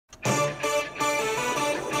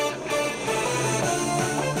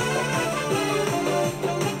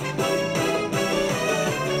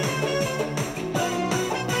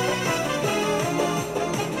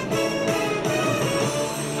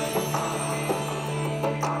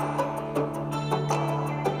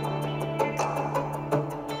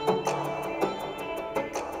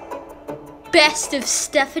Best of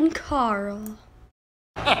Stefan and Karl.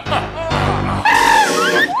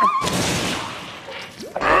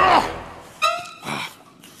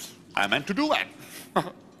 I meant to do that.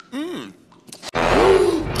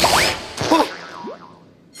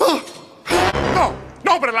 No,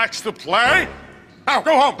 nobody likes to play. Now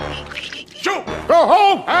go home. Shoo! Go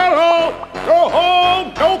home! Hello! Go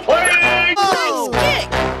home! No playing! Nice kick!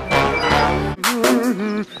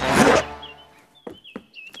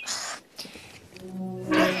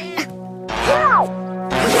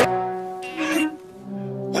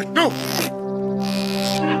 What? No!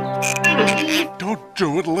 Don't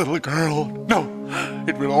do it, little girl. No,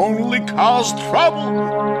 it will only cause trouble.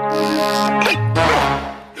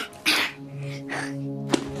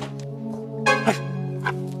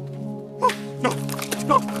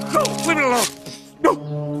 No, leave it alone. No.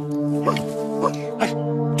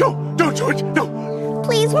 Don't do it. No.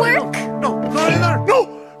 Please work. No, not in there. No.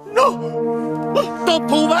 Don't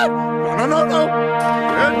pull that. No. No.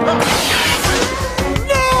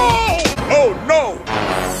 Oh, no.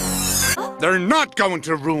 They're not going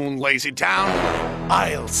to ruin Lazy Town.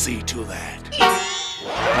 I'll see to that.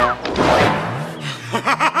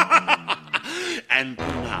 And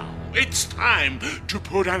now it's time to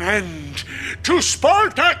put an end to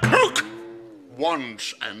Sparta-Cook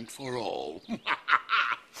once and for all.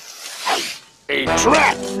 A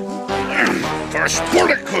trap for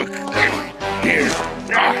Sparta-Cook. Here.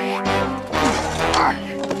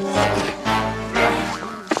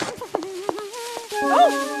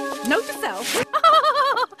 Oh, note to self.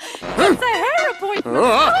 It's a hair appointment.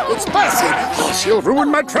 It's Bessie. Oh, she'll ruin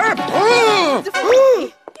my trap.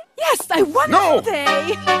 Yes, I won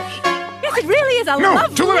today. Yes, it really is a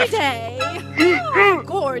lovely day. Oh,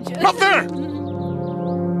 gorgeous. Not there.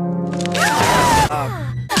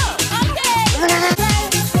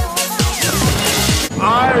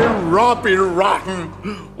 I, Robbie Rotten,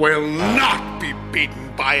 will not be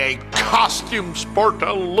beaten by a costume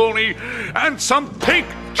Sparta loony and some pink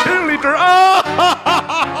cheerleader.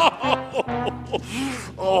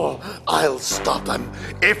 Oh, I'll stop him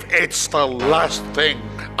if it's the last thing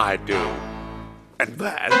I do. And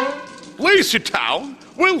then, Lazy Town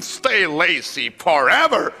will stay lazy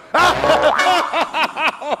forever.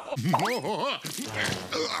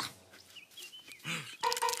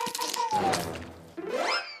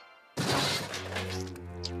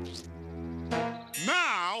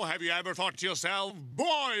 Now, have you ever thought to yourself,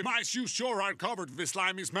 boy, my shoes sure are covered with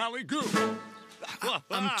slimy, smelly goo?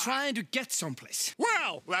 I'm trying to get someplace.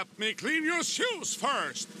 Well, let me clean your shoes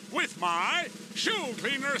first with my Shoe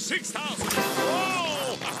Cleaner 6000.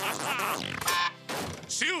 Whoa!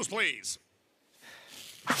 Shoes, please.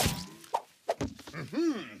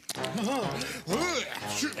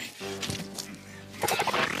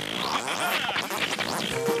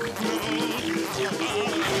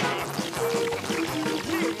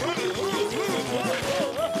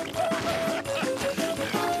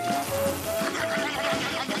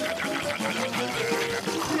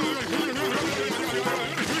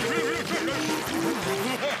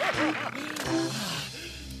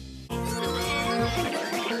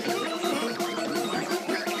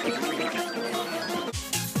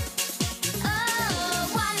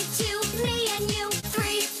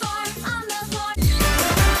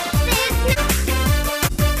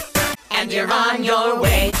 You're on your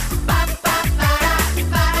way.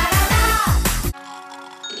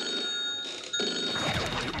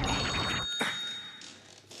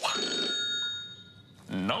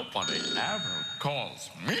 Nobody ever calls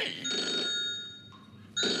me.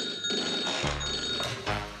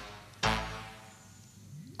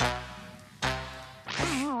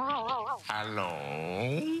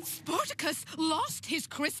 Hello? Spartacus lost his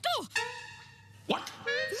crystal. What?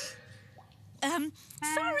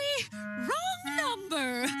 Sorry, wrong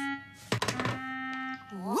number.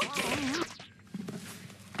 Whoops.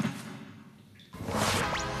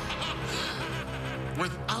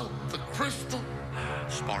 Without the crystal,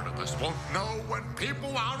 Spartacus won't know when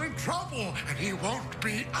people are in trouble, and he won't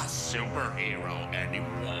be a superhero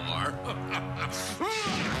anymore.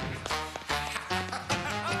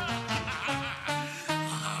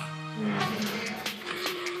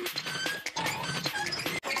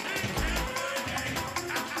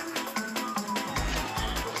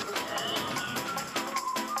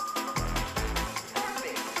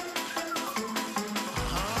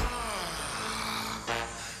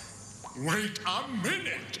 Wait a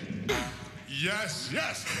minute. Yes.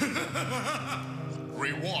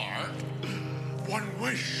 Reward. One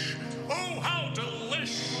wish. Oh, how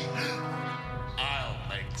delish. I'll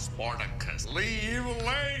make Spartacus leave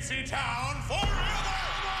Lazy Town forever.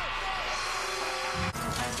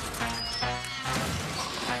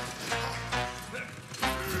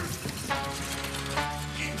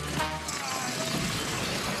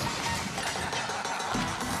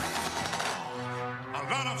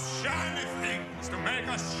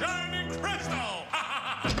 a shining crystal!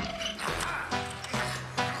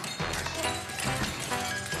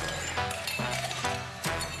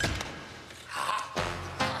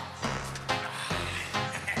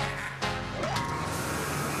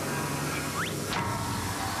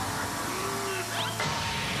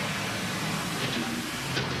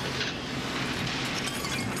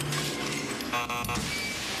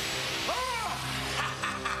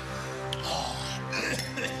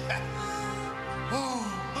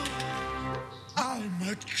 I'm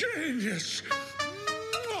a genius!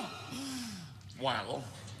 Well,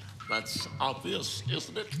 that's obvious,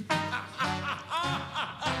 isn't it?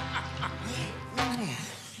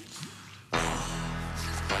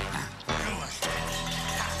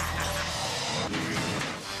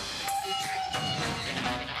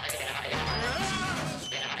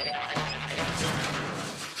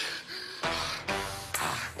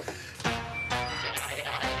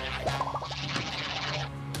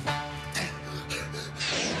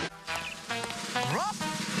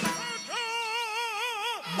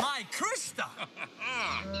 My crystal!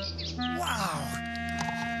 Wow!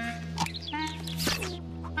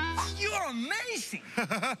 You're amazing!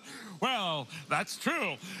 Well, that's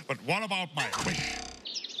true. But what about my wish?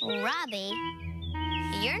 Robbie,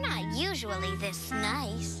 you're not usually this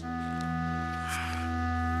nice.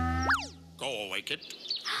 Go away, kid.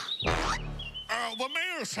 The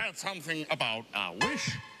mayor said something about a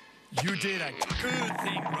wish. You did a good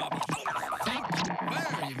thing, Robbie. Thank you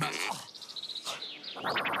very much.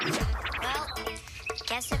 Well,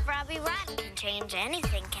 guess if Robbie Rotten can change,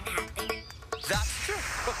 anything can happen. That's true.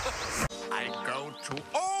 I go to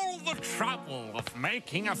all the trouble of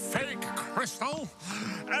making a fake crystal,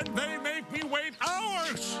 and they make me wait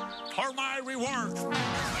hours for my reward. Turn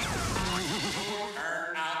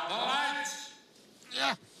out the lights.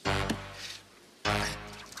 Yeah.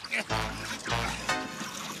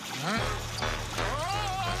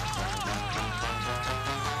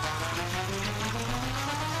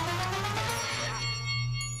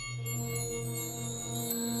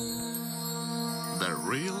 The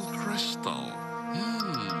real crystal.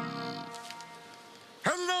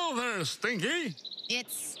 Hello there, Stinky.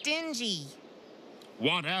 It's stingy.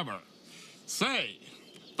 Whatever. Say,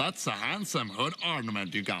 that's a handsome hood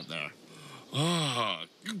ornament you got there. Oh,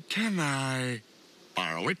 can I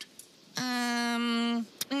borrow it?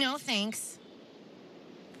 No thanks.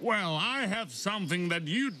 Well, I have something that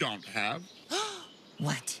you don't have.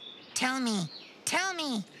 What? Tell me. Tell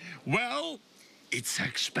me. Well, it's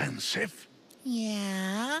expensive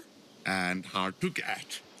Yeah? and hard to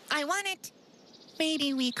get. I want it.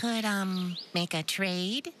 Maybe we could, make a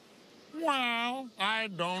trade? Well, I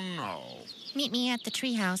don't know. Meet me at the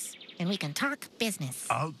treehouse, and we can talk business.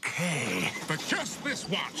 Okay. But just this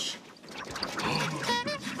once.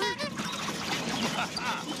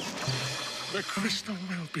 The crystal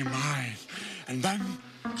will be mine, and then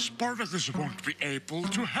Spartacus won't be able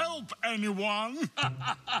to help anyone.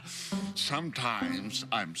 Sometimes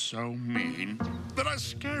I'm so mean that I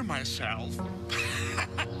scare myself.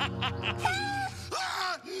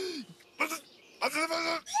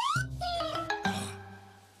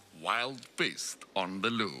 Wild beast on the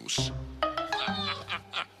loose.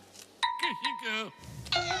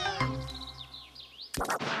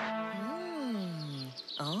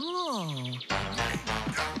 Oh.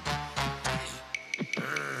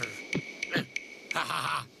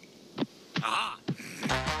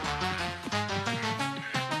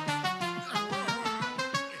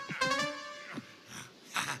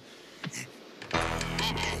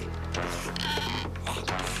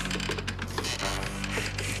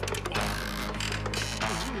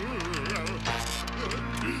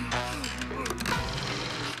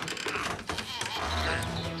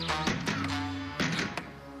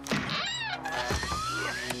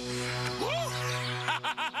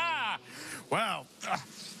 Well,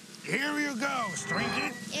 here you go,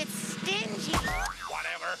 Stringy. It's stingy.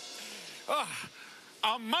 Whatever.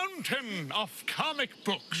 A mountain of comic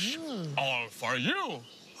books. All for you.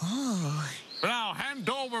 Oh. Now hand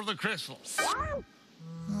over the crystals.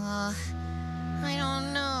 I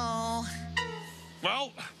don't know.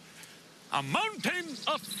 Well, a mountain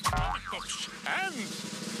of comic books and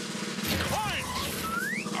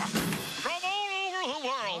coins from all over the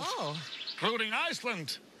world, including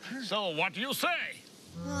Iceland. So what do you say?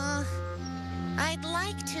 I'd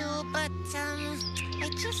like to, but, I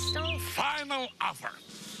just don't... Final offer.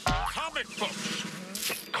 Comic books,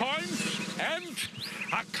 coins, and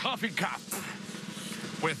a coffee cup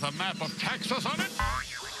with a map of Texas on it. I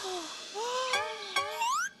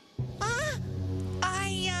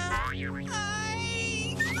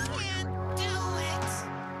can't do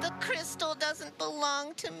it. The crystal doesn't doesn't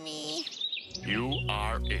belong to me. You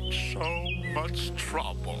are in so much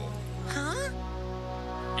trouble. Huh?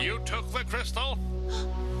 You took the crystal,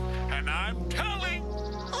 and I'm telling.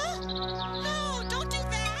 Oh, no, don't do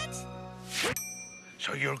that.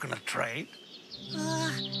 So you're gonna trade?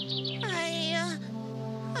 I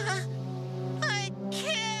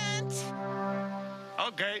can't.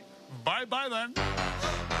 Okay, bye-bye then.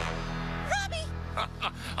 Robbie!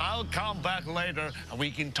 I'll come back later and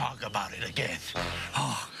we can talk about it again.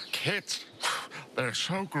 Oh, kids, they're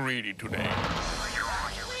so greedy today. Wait.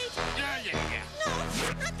 Yeah. No,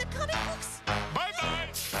 not the comic books. Bye-bye.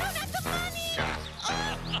 No, not the money.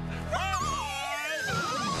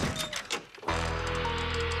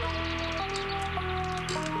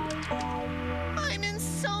 I'm in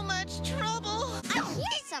so much trouble. I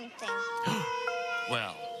hear something.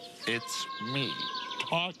 Well, it's me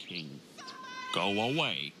talking. Go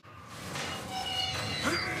away.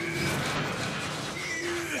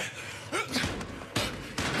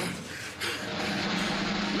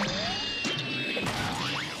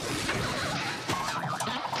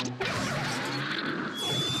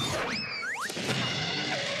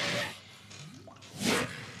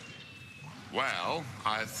 Well,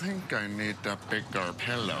 I think I need a bigger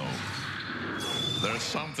pillow. There's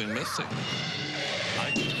something missing.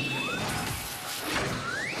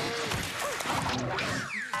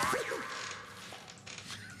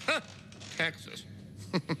 Texas.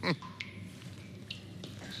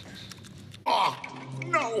 Oh,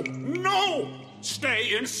 no!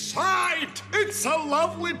 Stay inside! It's a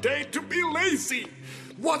lovely day to be lazy.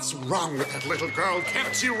 What's wrong with that little girl?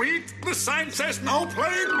 Can't she read? The sign says no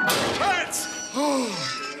playing pets! Oh,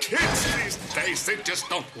 kids these days, they just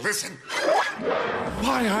don't listen.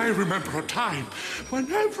 Why, I remember a time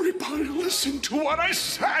when everybody listened to what I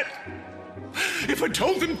said. If I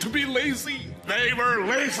told them to be lazy, they were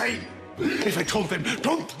lazy. If I told them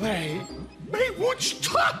don't play, they would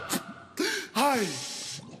stop. I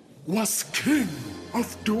was king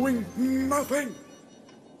of doing nothing.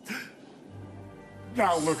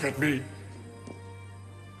 Now look at me.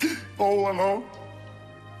 All alone,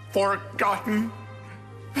 forgotten,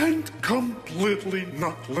 and completely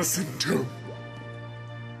not listened to.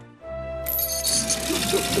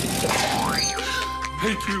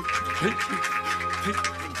 Thank you. Thank you.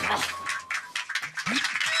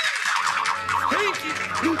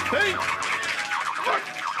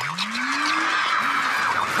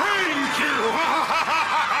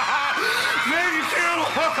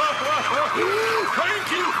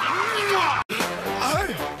 I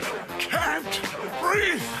can't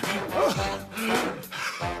breathe.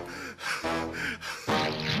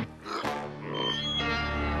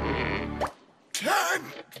 Can't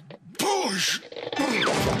push.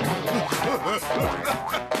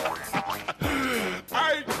 I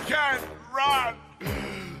can't run.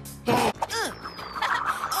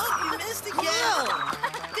 Oh, you missed again.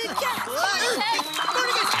 Good catch.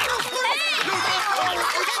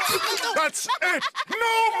 That's it!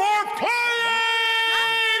 No more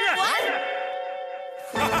playing! What?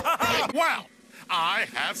 Well, I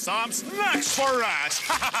have some snacks for us.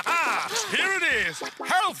 Here it is,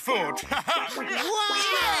 health food.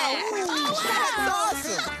 Wow! That's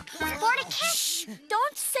awesome. Sporticus? Shh!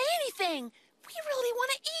 Don't say anything. We really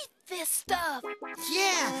want to eat this stuff.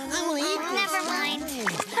 Yeah, I want to eat this. Never mind.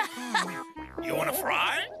 You want to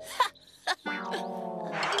fry?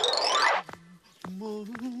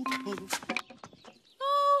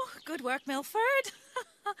 Oh, good work, Milford.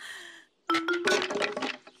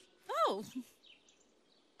 Oh.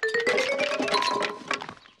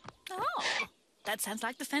 Oh, that sounds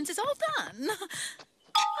like the fence is all done.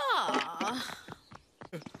 Ah.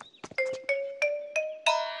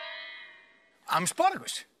 I'm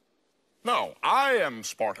Spartacus. No, I am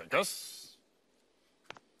Spartacus.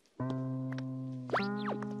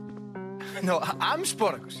 No, I'm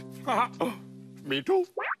Spartacus. Me too.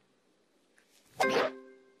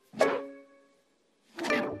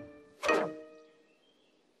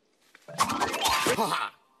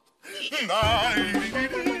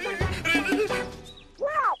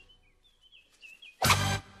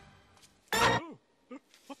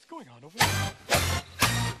 What's going on over there?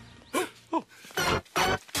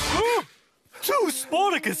 Two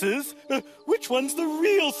Spartacuses? Which one's the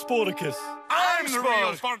real Spartacus? I'm the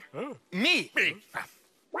real Spartacus. Me. Me.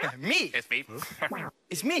 Me. It's me.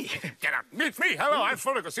 It's me. Get up. It's me. Hello, I'm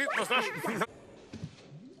Spartacus. See, mustache.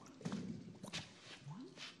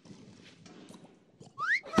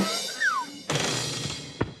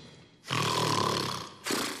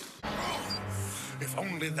 If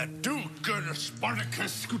only the do-gooder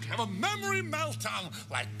Spartacus could have a memory meltdown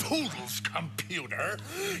like Poodle's computer,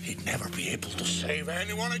 he'd never be able to save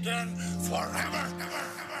anyone again forever.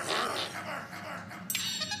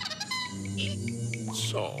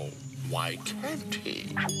 So, why can't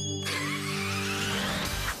he?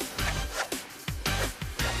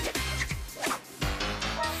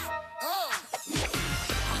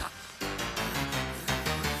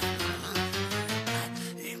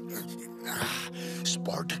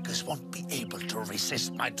 Spartacus won't be able to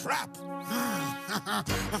resist my trap.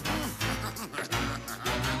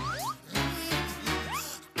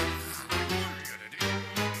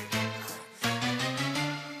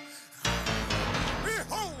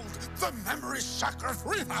 Behold, the memory sucker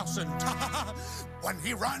 3000. When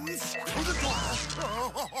he runs through the door,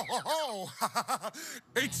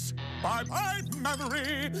 it's bye-bye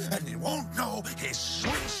memory, and he won't know his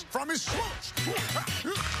switch from his swoosh.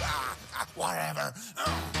 Whatever.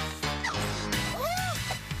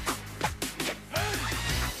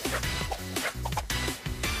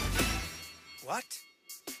 What?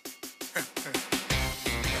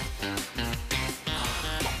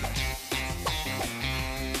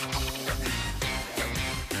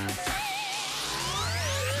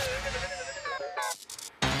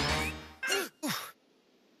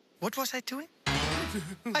 What was I doing?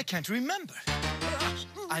 I can't remember.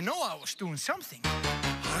 I know I was doing something.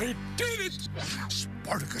 I did it!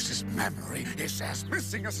 Spartacus's memory is as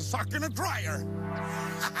missing as a sock in a dryer.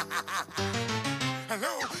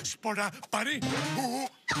 Hello, Sparta buddy.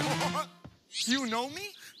 You know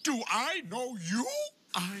me? Do I know you?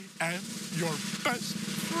 I am your best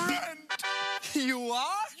friend. You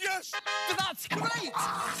are? Yes. That's great!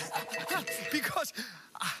 Because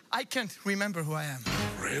I can't remember who I am.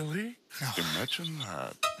 Really? No. Imagine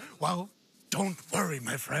that. Well, don't worry,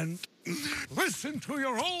 my friend. Listen to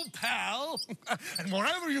your old pal, and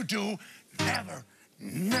whatever you do, never,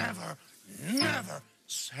 never, never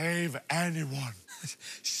save anyone.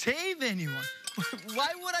 Save anyone?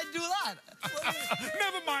 Why would I do that?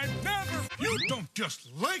 Never mind, never. You don't just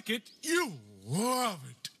like it, you love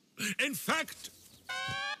it. In fact,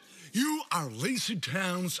 you are Lazy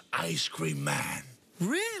Town's ice cream man.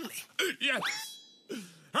 Really? Yes.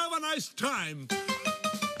 Have a nice time.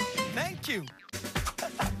 Thank you.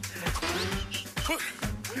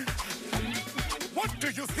 What do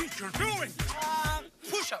you think you're doing?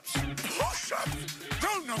 Push-ups. Push-ups?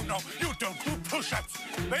 No. You don't do push-ups.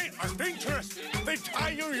 They are dangerous. They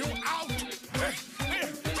tire you out. They're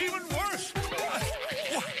even worse.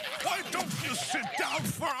 Why don't you sit down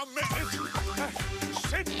for a minute?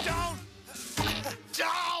 Sit down.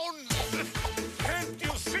 Down. Can't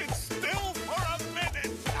you sit still for a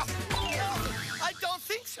minute? I don't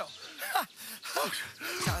think so.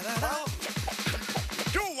 Well,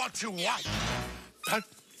 do what you want, but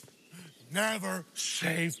never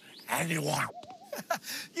save anyone.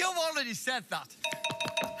 You've already said that.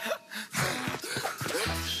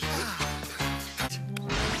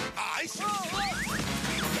 I see.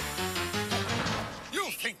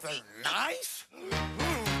 You think they're nice?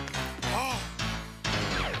 Oh,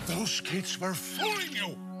 those kids were fooling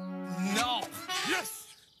you. No. Yes.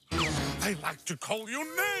 They like to call you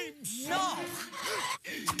names. No.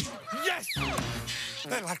 Yes.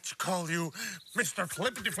 They like to call you Mr.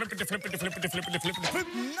 Flippity, Flippity, Flippity, Flippity, Flippity, Flippity,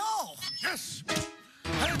 Flippity. No. Yes.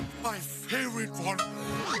 And my favorite one.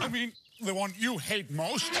 I mean, the one you hate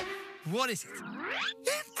most. What is it?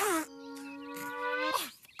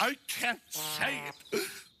 I can't say it.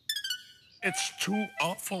 It's too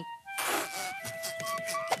awful.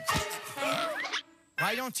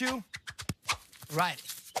 Why don't you write it?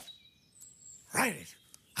 Write it.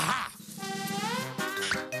 Aha.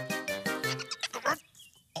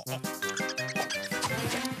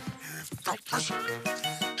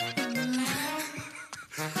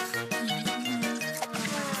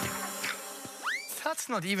 That's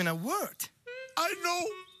not even a word. I know.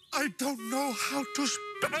 I don't know how to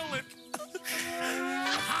spell it.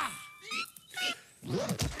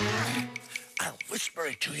 I'll whisper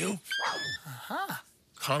it to you. Aha.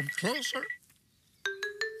 Come closer.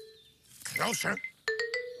 Closer.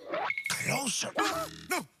 Closer.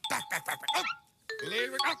 No. Back. Up.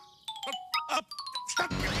 Little bit up. Up.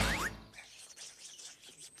 Stop.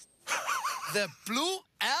 The blue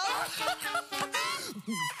L?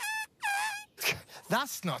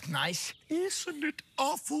 That's not nice. Isn't it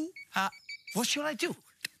awful? What should I do?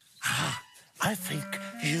 I think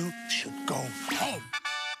you should go home.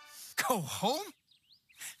 Go home?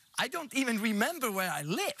 I don't even remember where I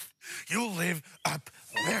live. You live up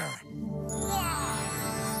there.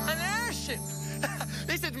 Wow! An airship!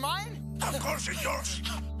 Is it mine? Of course it's yours.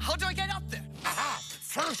 How do I get up there? Aha!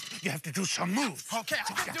 First, you have to do some moves. Okay,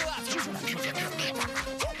 I can do that.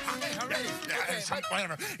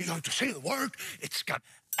 Whatever. You have to say the word. It's got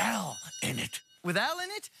L in it. With L in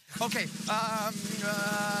it? Okay,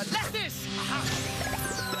 like this.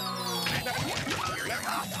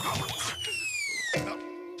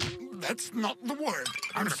 That's not the word.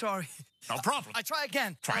 I'm sorry. No problem. I try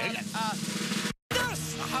again. Try again.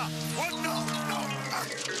 This. What? No.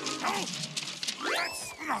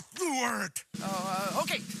 That's not the word.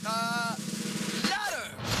 Okay, ladder.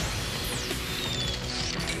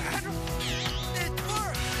 It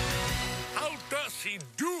worked. How does he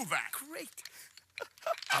do that? Great.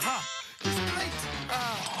 It's great.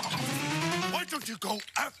 Why don't you go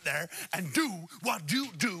out there and do what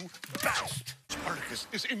you do best? Spartacus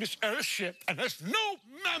is in his airship and has no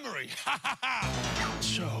memory.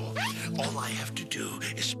 So, all I have to do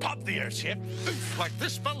is pop the airship like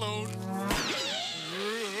this balloon.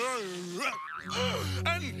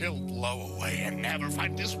 And he'll blow away and never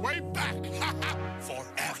find his way back.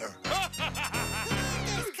 Forever.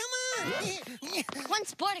 Once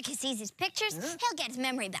Spartacus sees his pictures, he'll get his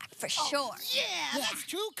memory back for sure. Yeah, that's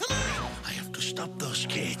true. Come on. I have to stop those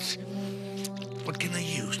kids. What can I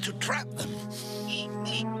use to trap them?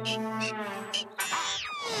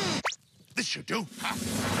 This should do.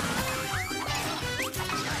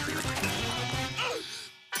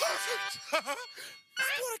 Perfect!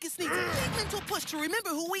 Spartacus needs a big mental push to remember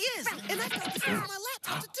who he is. And I've got this on my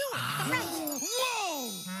laptop to do it. Whoa!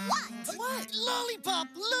 What? Lollipop,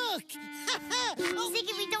 look!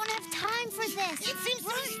 Ziggy, we don't have time for this. It seems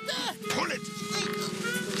right. Pull it!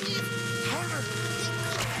 Harder!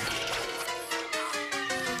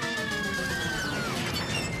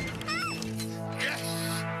 Yes!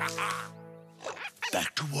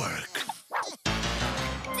 Back to work.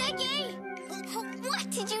 Ziggy! What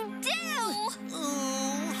did you do?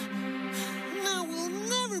 Oh, now we'll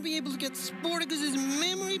never be able to get Spartacus's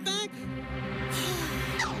memory back.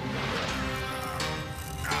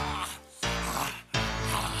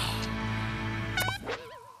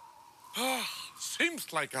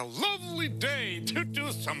 Seems like a lovely day to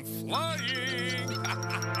do some flying.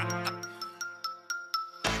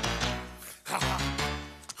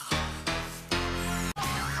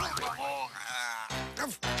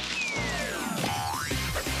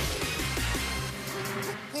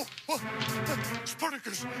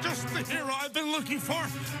 Spartacus, just the hero I've been looking for.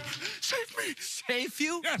 Save me. Save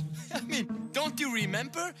you? Yes. I mean, don't you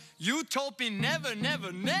remember? You told me never,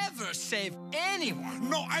 never, never save anyone.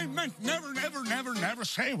 No, I meant never, never, never, never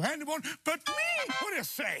save anyone but me. What do you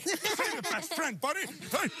say? Say the best friend, buddy.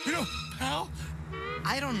 Hey, you know, pal?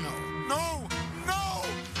 I don't know. No, no.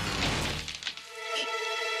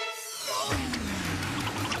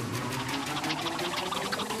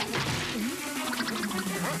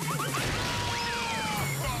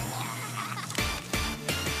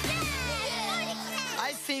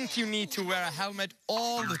 I think you need to wear a helmet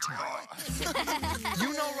all the time.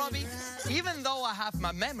 You know, Robbie, even though I have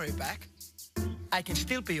my memory back, I can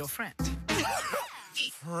still be your friend.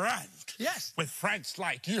 Friend? Yes. With friends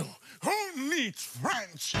like you, who needs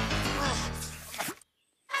friends?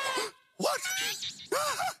 What?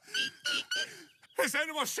 Has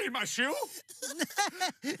anyone seen my shoe?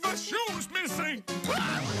 My shoe's missing!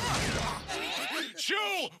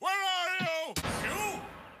 Shoe, where are you? Shoe,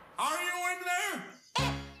 are you in there?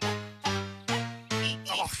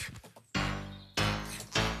 Oh.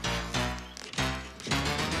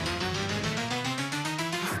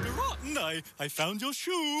 Mr. Rotten, I found your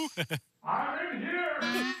shoe. I'm in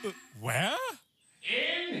here! Where?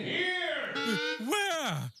 In here!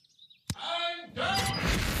 Where? I'm down!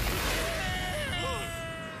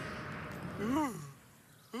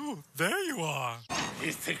 Oh, there you are.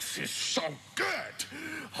 He thinks he's so good.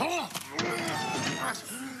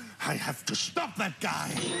 I have to stop that guy.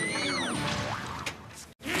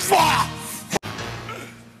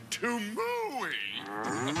 Too mooey.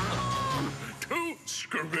 Too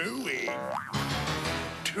screwy.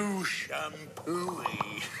 Too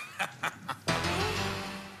shampooey.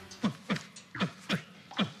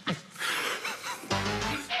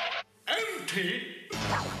 Empty.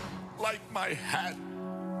 Like my hat.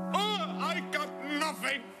 Oh, I got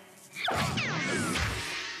nothing.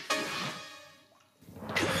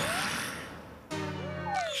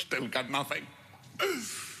 Still got nothing.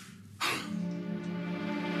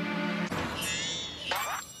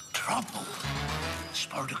 Trouble?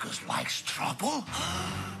 Spartacus likes trouble?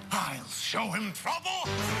 I'll show him trouble.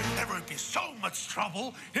 Never be so much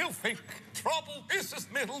trouble, he'll think Trouble is his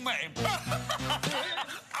middle name. Ouch.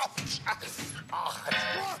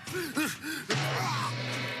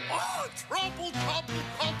 Oh, trouble,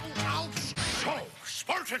 ouch. So,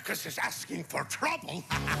 Spartacus is asking for trouble.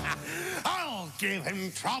 I'll give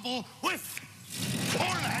him trouble with 4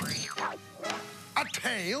 legs, a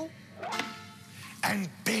tail, and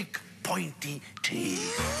big pointy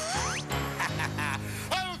teeth.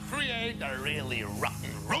 I'll create a really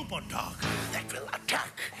rotten robot dog that will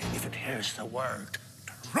attack if it hears the word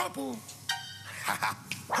trouble.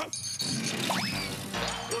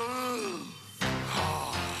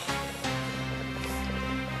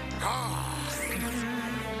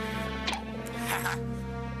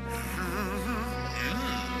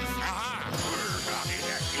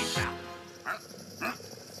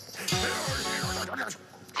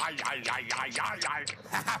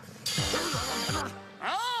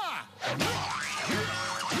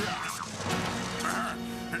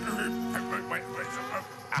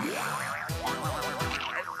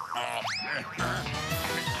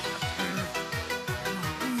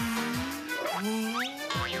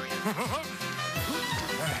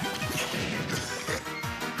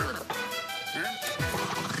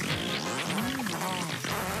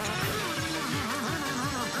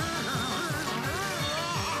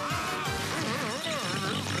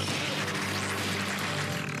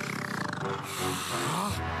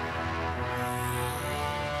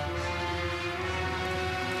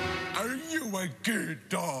 Are you a good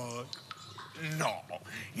dog? No,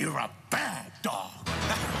 you're a bad dog.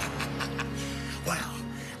 Well,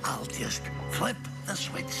 I'll just flip the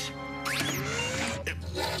switch. And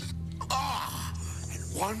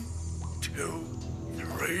 1, 2,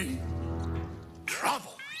 3,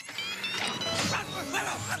 trouble.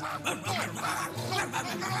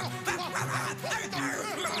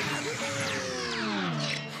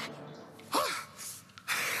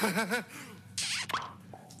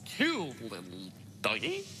 Cute little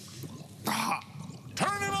doggy.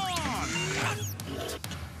 Turn it on!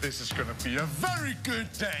 This is gonna be a very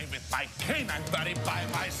good day with my canine buddy by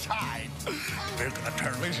my side. We're gonna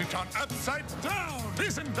turn Lazy Town upside down.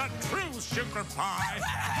 Isn't that true, sugar pie?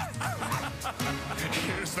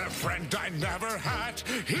 Here's the friend I never had.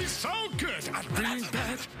 He's so good at being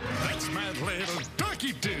bad. That's my little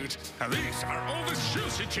doggy dude. And these are all the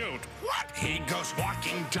shoes he chewed. What? He goes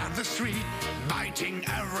walking down the street, biting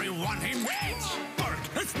everyone he meets. Bark,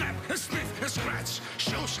 and snap, and sniff, and scratch,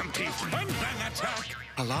 show some teeth, and then attack.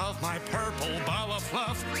 I love my purple ball of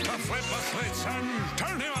fluff. A flip a switch and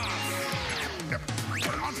turn him off.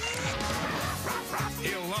 Turn on.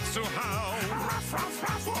 He loves to howl.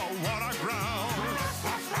 Oh, what a growl.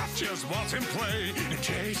 Just watch him play and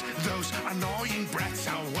chase those annoying brats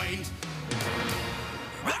away.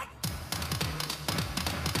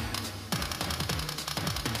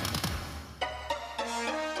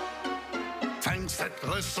 Things that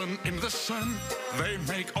glisten in the sun, they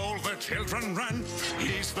make all the children run.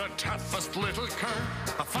 He's the toughest little cur,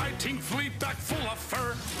 a fighting fleet back full of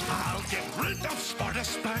fur. I'll get rid of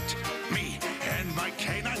Sparta's butt, me and my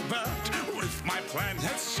canine butt. With my plan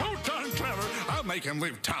that's so darn clever, I'll make him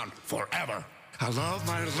leave town forever. I love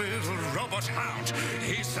my little robot hound,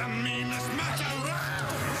 he's the meanest mutt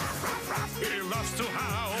around. He loves to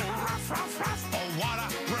howl, oh what a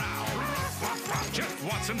growl. Just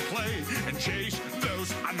watch him play and chase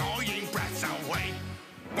those annoying brats away.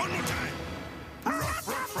 One more time.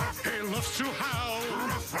 He loves to howl.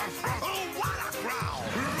 Oh, what a growl.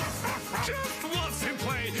 Just watch him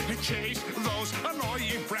play and chase those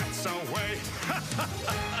annoying brats away.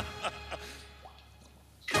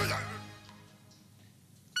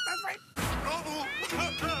 That's right. Trouble.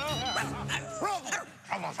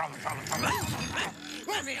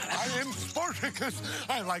 I am Spartacus.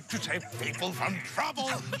 I like to save people from trouble.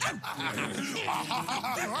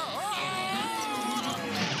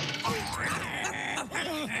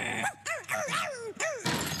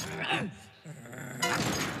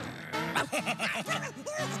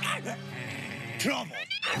 Trouble.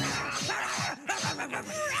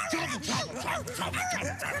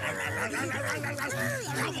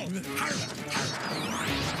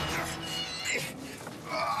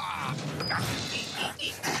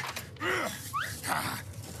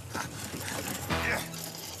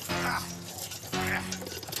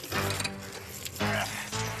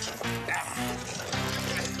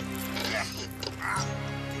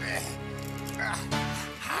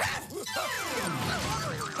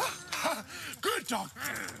 Good dog.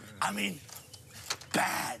 I mean,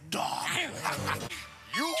 bad dog.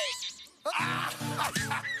 You?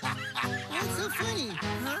 What's so funny,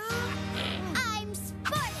 huh? I'm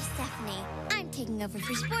Sparta Stephanie. I'm taking going over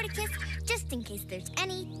for Sporticus, just in case there's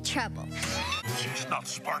any trouble. She's not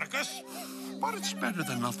Spartacus, but it's better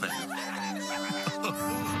than nothing.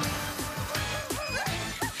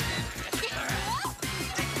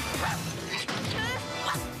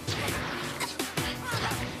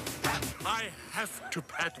 I have to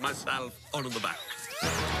pat myself on the back.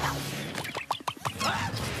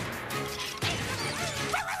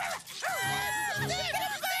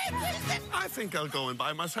 I think I'll go and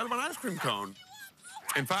buy myself an ice cream cone.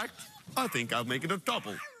 In fact, I think I'll make it a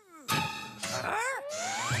double.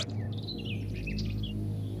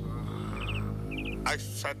 I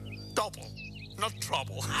said double, not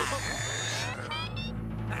trouble.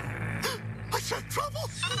 I said trouble.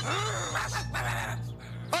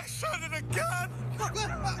 I said it again.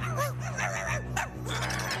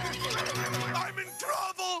 I'm in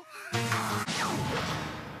trouble.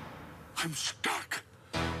 I'm stuck.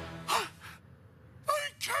 I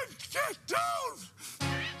can't get down.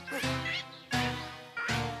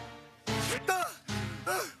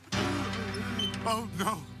 Oh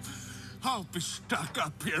no. I'll be stuck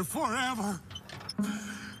up here forever.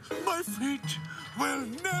 My feet will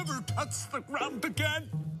never touch the ground again.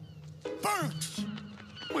 Birds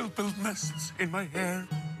will build nests in my hair.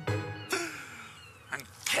 And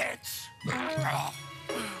kids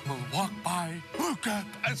will walk by, look up,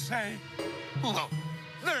 and say, "Look,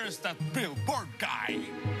 there's that billboard guy."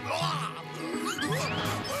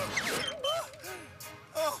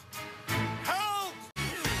 Help!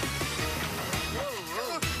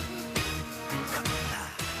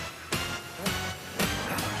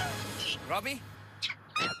 Robbie?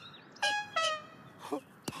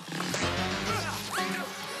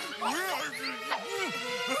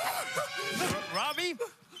 Robbie,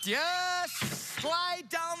 just slide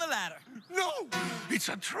down the ladder. No, it's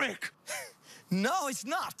a trick. No, it's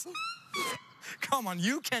not. Come on,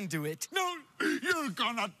 you can do it. No, you're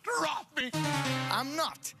gonna drop me. I'm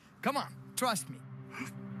not. Come on, trust me.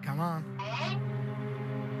 Come on.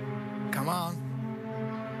 Come on.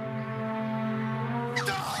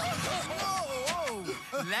 Whoa.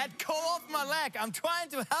 Let go of my leg. I'm trying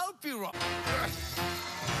to help you, Rob.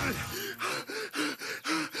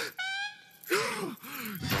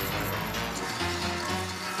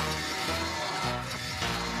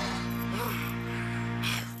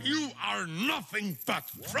 You are nothing but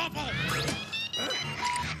trouble.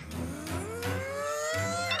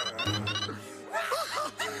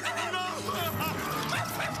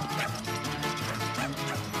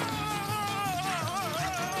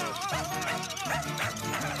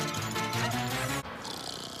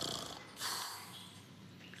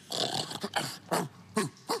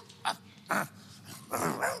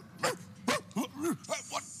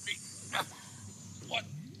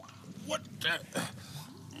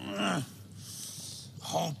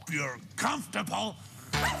 Hope you're comfortable.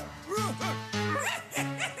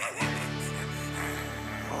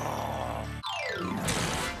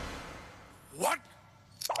 What?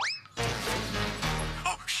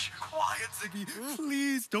 Oh, quiet, Ziggy.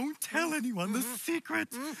 Please don't tell anyone the secret.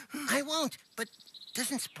 I won't, but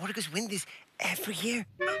doesn't Sporticus win this every year?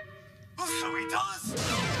 So he does.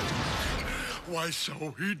 Why,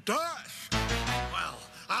 so he does. Well,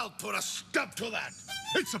 I'll put a stop to that.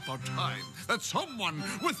 It's about time that someone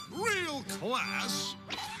with real class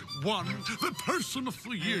won the Person of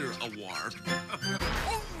the Year award.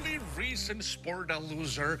 Only reason Sporta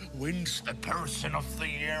Loser wins the Person of the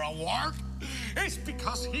Year award is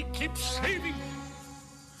because he keeps saving.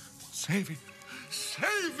 Saving.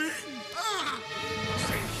 Saving.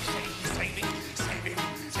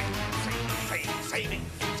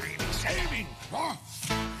 Saving. Oh.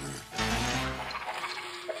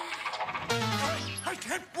 I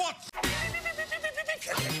can't watch.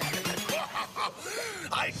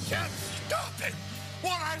 I can't stop it.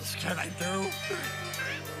 What else can I do?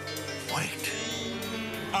 Wait.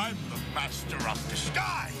 I'm the master of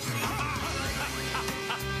disguise.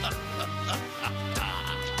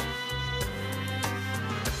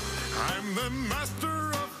 I'm the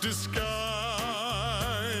master of disguise.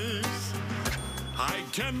 I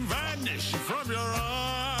can vanish from your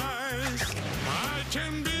eyes. I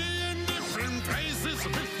can be in different places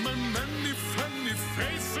with my many funny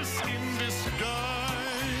faces in disguise.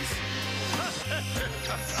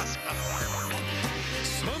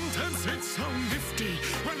 Sometimes it's so nifty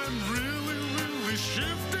when I'm really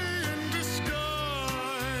shifty in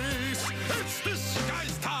disguise. It's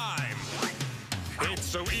disguise time. It's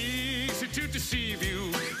so easy to deceive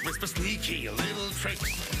you with my sneaky little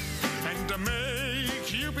tricks and to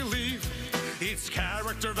make you believe it's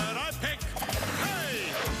character that I pick.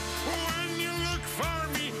 Hey, when you look for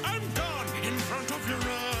me, I'm gone in front of your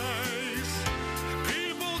eyes.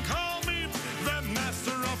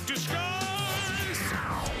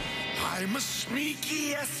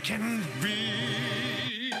 sneaky as can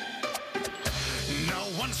be. No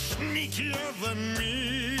one's sneakier than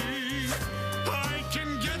me. I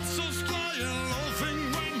can get so sly and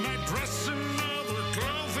loafing when I dress in other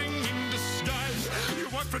clothing in disguise. You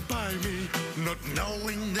walk right by me, not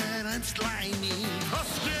knowing that I'm slimy. A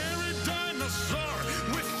scary dinosaur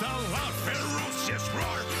with a loud, ferocious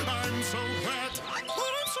roar. I'm so bad,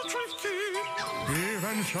 but I'm so tricky,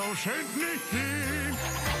 even so sneaky.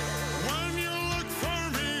 When you look for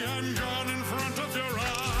me, I'm gone in front of your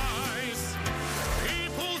eyes.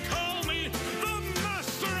 People call me the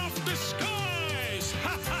master of disguise.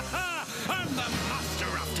 Ha ha ha! I'm the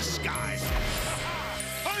master of disguise.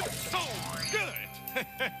 I'm so good.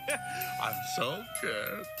 I'm so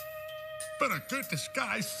good. But a good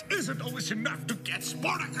disguise isn't always enough to get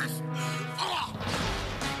Spartacus. Oh!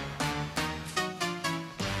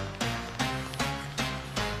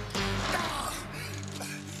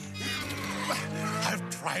 I've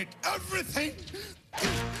tried everything.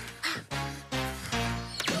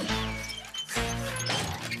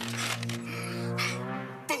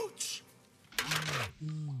 Boots.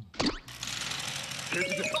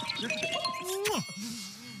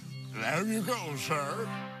 There you go, sir.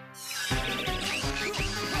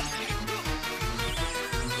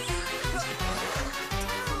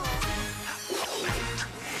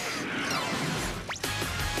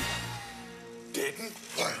 Didn't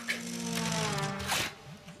work.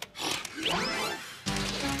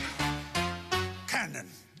 Cannon.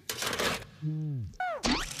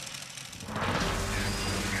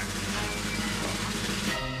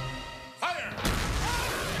 Fire!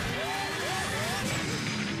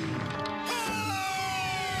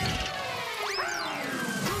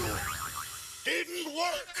 Didn't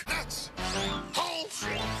work. That's holes.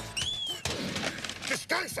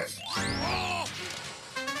 Disguises. Oh!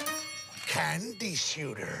 Candy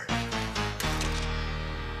shooter.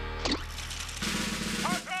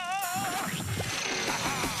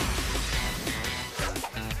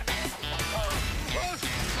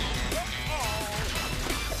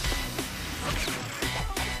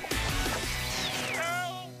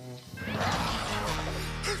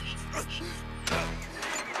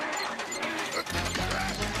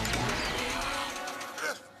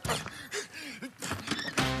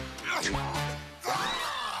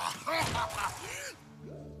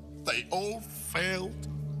 They all failed.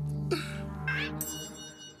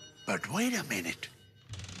 But wait a minute.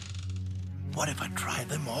 What if I tried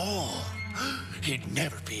them all? He'd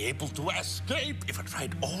never be able to escape if I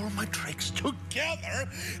tried all my tricks together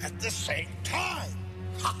at the same time.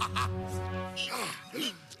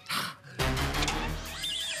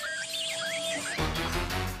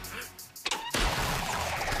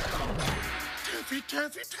 Taffy,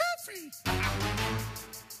 taffy, taffy!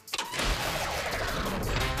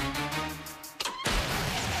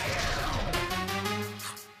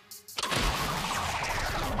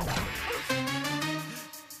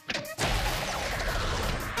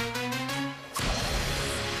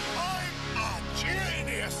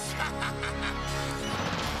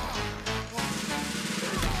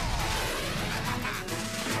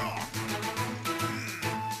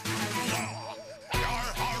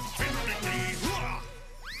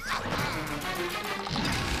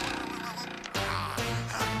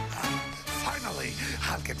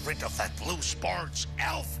 I'll get rid of that blue sports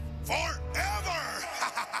elf forever!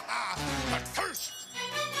 But first,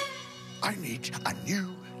 I need a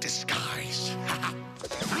new disguise.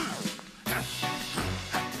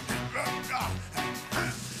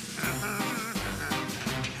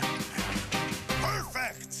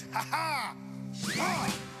 Perfect!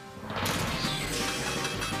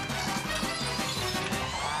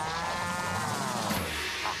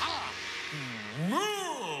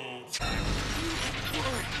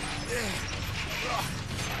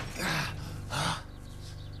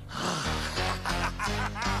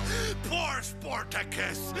 Poor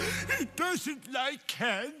Spartacus! He doesn't like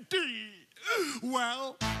candy.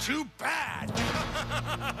 Well, too bad.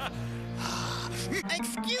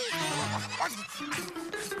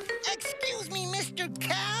 Excuse me, Mr.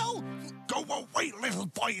 Cow. Go away, little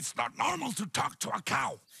boy. It's not normal to talk to a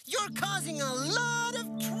cow. You're causing a lot of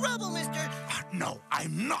trouble, mister. No,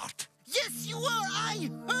 I'm not. Yes, you are. I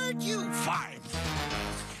heard you. Fine.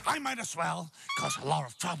 I might as well cause a lot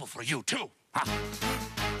of trouble for you, too. Huh?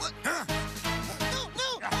 What? No,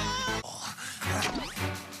 no.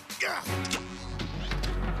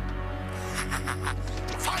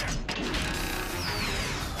 Fire!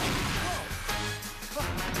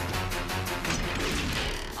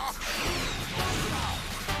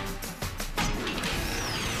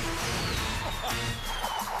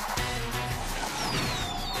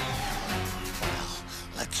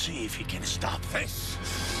 if he can stop this.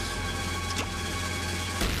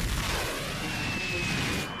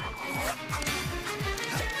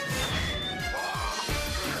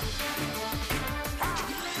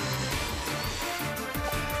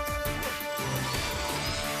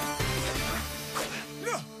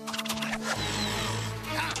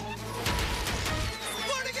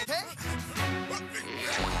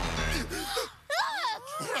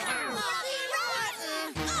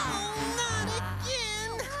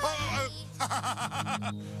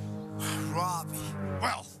 Robbie.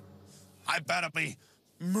 Well, I better be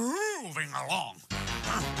moving along.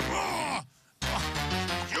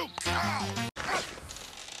 You cow!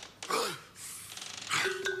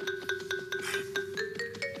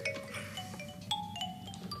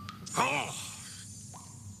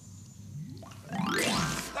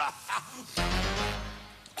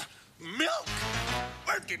 Milk?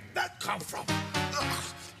 Where did that come from?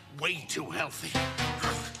 Way too healthy.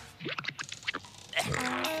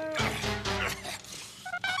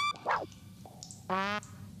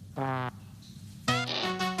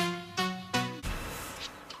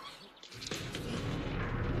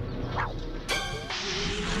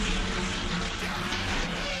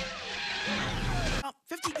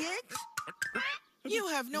 You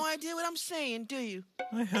have no idea what I'm saying, do you?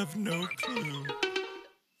 I have no clue.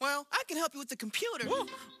 Well, I can help you with the computer.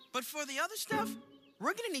 But for the other stuff,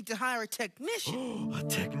 we're gonna need to hire a technician. A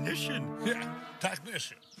technician? Yeah,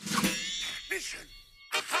 technician. Technician.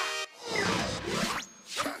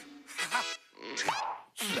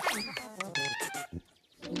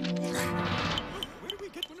 Where do we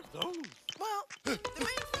get one of those? Well, the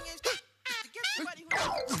main thing is to get somebody who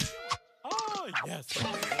knows. Oh, yes.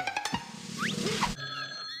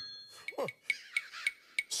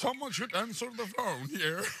 Someone should answer the phone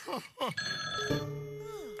here.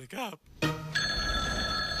 Pick up.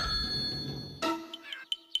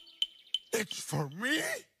 It's for me?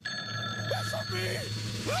 It's for me?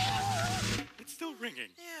 It's still ringing.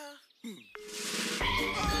 Yeah.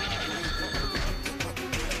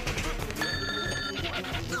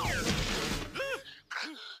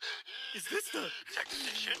 Is this the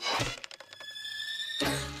technician?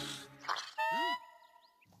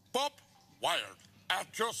 Bob Wired,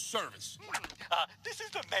 at your service. This is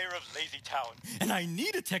the mayor of Lazy Town, and I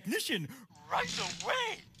need a technician right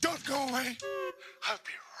away. Don't go away. I'll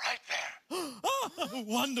be right there. Oh,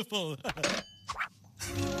 wonderful.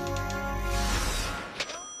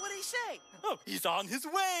 What'd he say? Oh, he's on his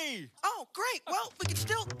way. Oh, great. Well, we can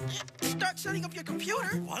still start setting up your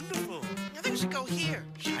computer. Wonderful. I think we should go here.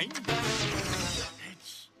 Shiny.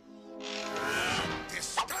 It's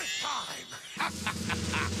start time.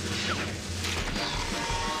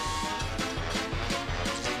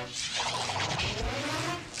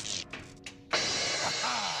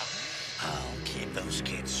 I'll keep those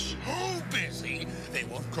kids so busy they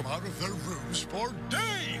won't come out of their rooms for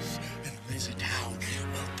days. And Lazy Town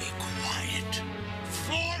will be quiet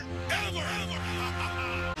forever.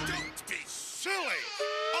 Don't be silly.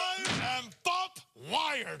 I am Bob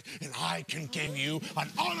Wired, and I can give you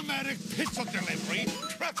an automatic pizza delivery,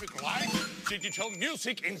 traffic light, digital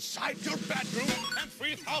music inside your bedroom, and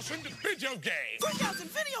 3,000 video games. 3,000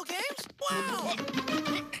 video games? Wow.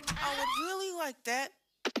 I would really like that.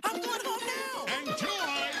 I'm going home now.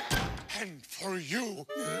 Enjoy! And for you,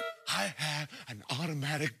 I have an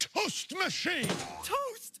automatic toast machine.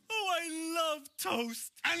 Toast. Oh, I love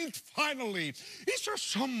toast. And finally, is there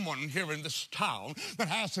someone here in this town that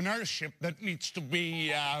has an airship that needs to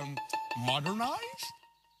be, modernized?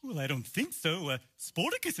 Well, I don't think so.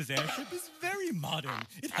 Sporticus's airship is very modern.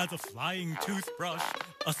 It has a flying toothbrush,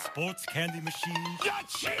 a sports candy machine.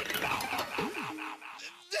 That's enough!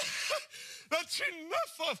 That's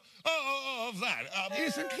enough of that.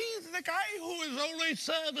 Isn't he the guy who is always,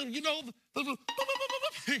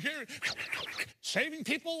 here, saving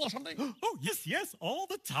people or something? Oh, yes, all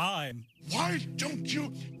the time. Why don't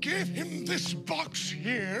you give him this box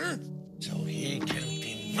here so he can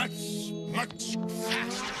be much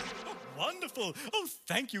faster? Oh, wonderful. Oh,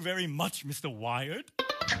 thank you very much, Mr. Wired.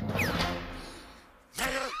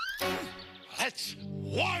 Mayor, let's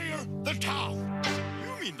wire the town.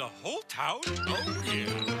 You mean the whole town? Oh, yeah.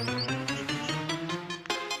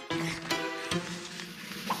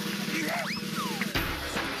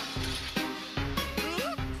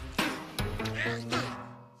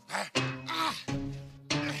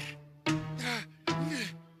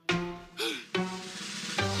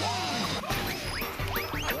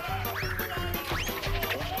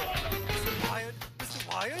 Mr.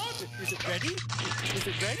 Wired? Is it ready? Is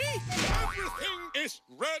it ready? Everything is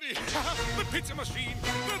ready. The pizza machine,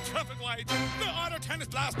 the traffic light, the auto tennis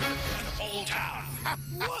blast, and the whole town.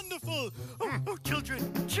 Wonderful! Oh,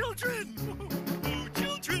 children! Children! Oh,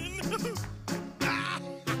 children!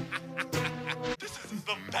 This is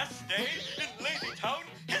the best day in Lazytown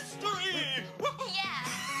history!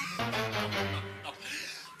 Yeah.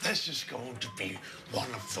 This is going to be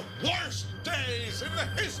one of the worst days in the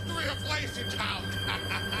history of Lazytown.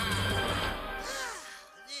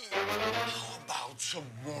 How about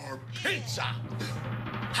some more pizza?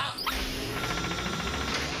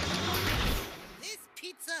 This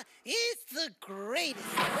pizza is the greatest.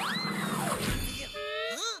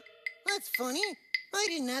 Huh? That's funny. I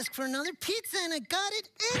didn't ask for another pizza and I got it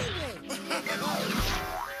anyway.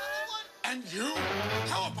 And you?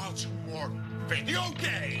 How about some more video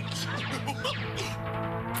games?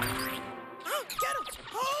 Oh, get him!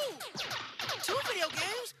 Oh! 2 video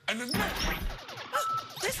games? And another Oh,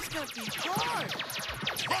 this is gonna be hard.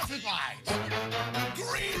 traffic lights.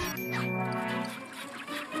 Green.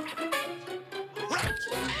 Red.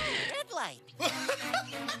 Red light.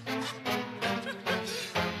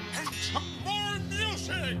 And some more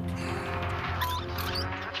music.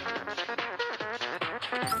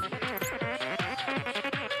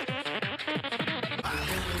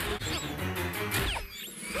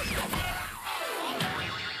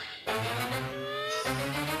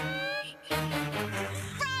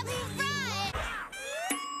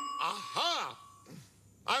 Aha!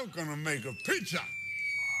 I'm gonna make a pizza.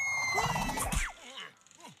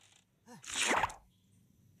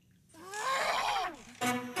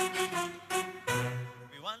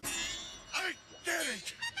 Everyone? I get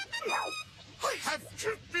it! I have to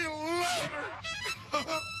be louder!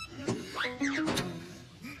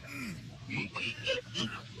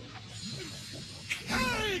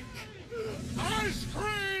 Cake! Ice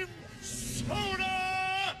cream! Soda!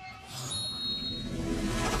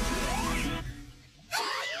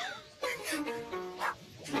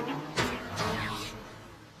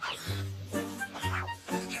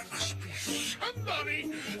 There must be somebody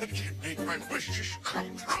that can make my wishes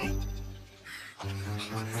come true. A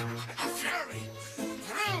fairy, an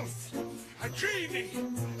elf, a genie.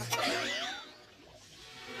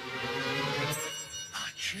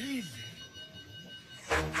 A genie.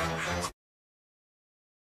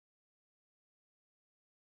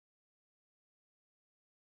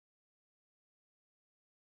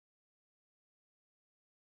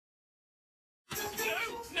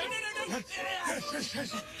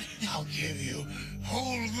 Yes. I'll give you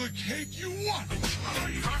all the cake you want.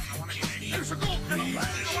 There's a gold.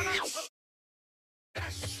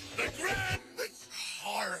 Yes, the grand,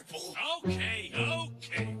 horrible.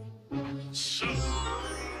 Okay. So,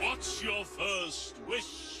 what's your first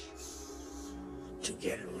wish? To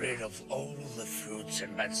get rid of all the fruits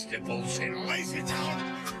and vegetables in Lazytown.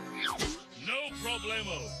 No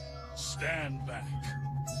problemo. Stand back.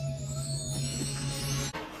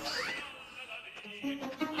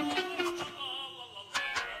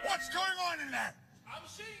 What's going on in there? I'm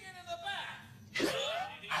singing in the back.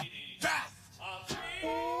 A bath. I'm singing in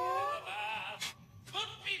the bath. Put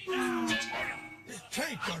me down.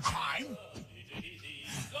 Take your time.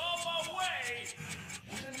 Go away.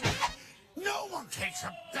 No one takes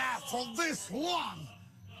a bath for this long.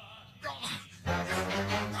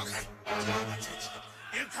 Okay.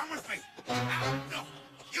 You come with me. No,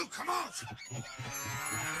 you come out.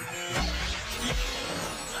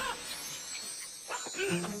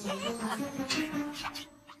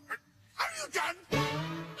 Are you done?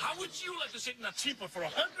 How would you like to sit in a teapot for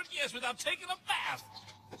 100 years without taking a bath?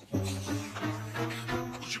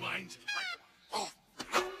 Would you mind? Oh.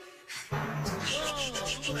 I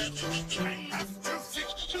have to fix.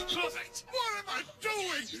 Perfect. What am I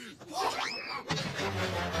doing?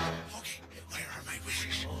 Okay, where are my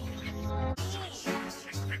wishes?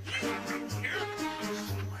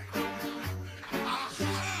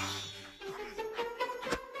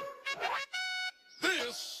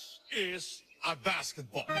 This is a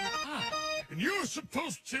basketball. And you're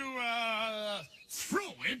supposed to,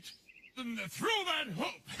 throw it, then throw that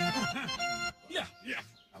hoop. Yeah.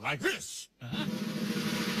 Like this.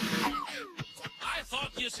 I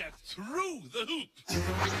thought you said through the hoop.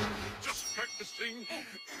 Just practicing,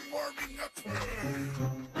 warming up.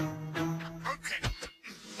 Okay,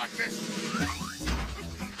 like this.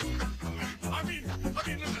 I mean, like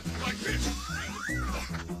this. Like this.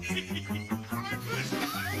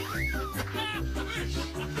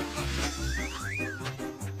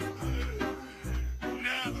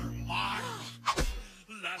 Never mind.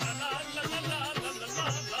 La la la la la la la la la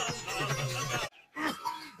la.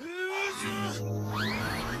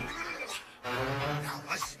 Now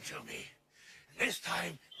listen to me. This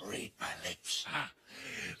time, read my lips.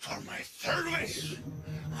 For my third wish,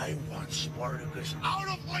 I want Spartacus out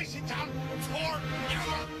of Lazy Town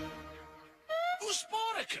forever. Who's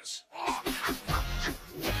Spartacus?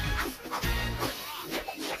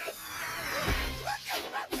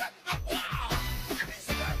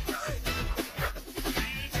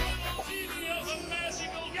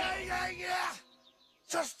 Yeah.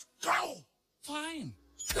 Just go. Fine.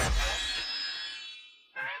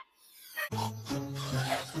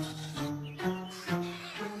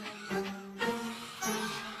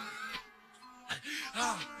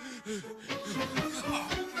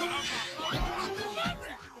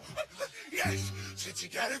 Yes, did you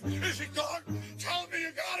get him? Is he gone? Tell me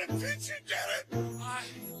you got him. Did you get him? I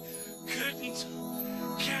couldn't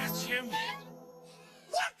catch him.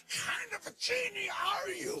 What kind of a genie are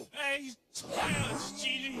you? A child's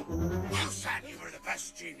genie. You said you were the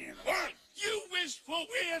best genie in the world. You wish for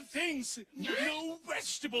weird things. No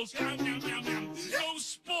vegetables. Nom, nom, nom, nom. No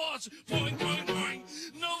sports. Boing, boing, boing.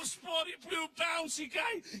 No sporty blue bouncy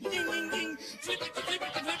guy. Ying, ying, ying. Flippity,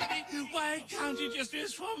 flippity, flippity. Why can't you just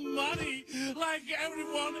wish for money like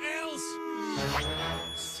everyone else?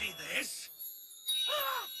 See this?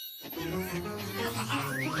 If you make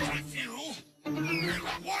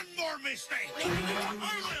one more mistake, I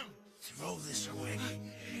will throw this away,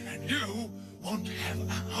 and you won't have a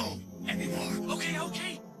home anymore.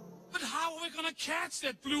 Okay. But how are we gonna catch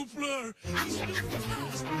that blue blur? He's moving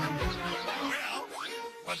fast. Well,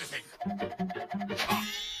 what do you think? Oh,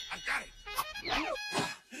 I've got it.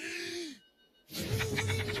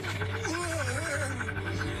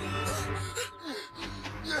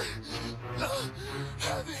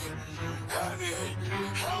 Honey,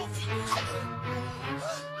 help!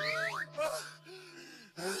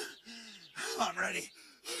 I'm ready.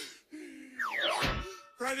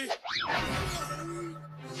 Ready?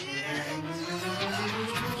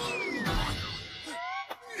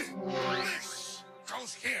 This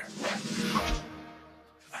goes here.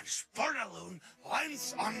 When Spartaloon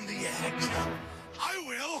lands on the edge, I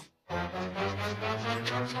will.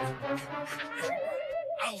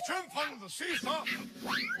 I'll jump on the seesaw.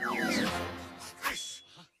 This.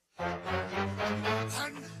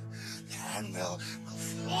 Then we'll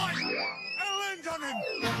fly and land on him.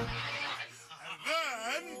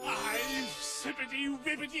 And then I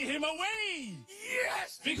zippity-wippity him away.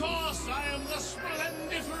 yes! Because I am the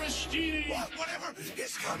splendiferous genie. Whatever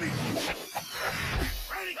is coming.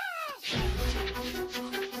 Ready?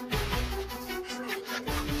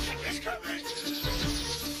 It's coming.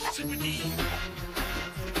 Zippity.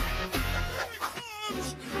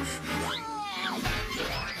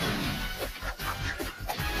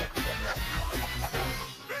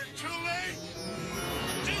 Been too late.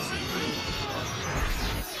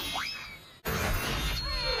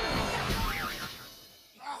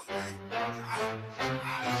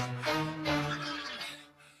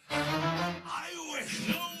 I wish.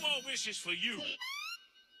 No more wishes for you.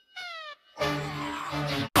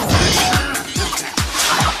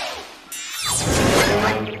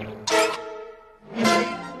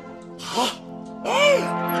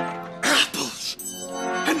 Apples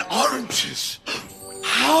and oranges.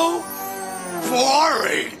 How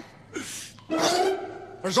boring.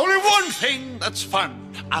 There's only one thing that's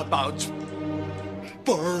fun about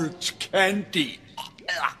birds' candy.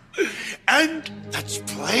 And that's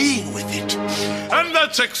playing with it. And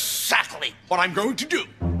that's exactly what I'm going to do.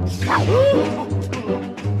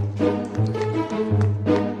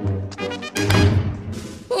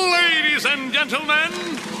 Ladies and gentlemen,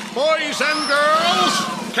 boys and girls,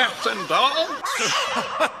 cats and dogs,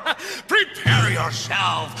 prepare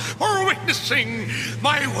yourself for witnessing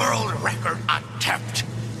my world record attempt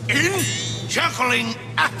in juggling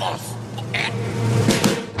apples.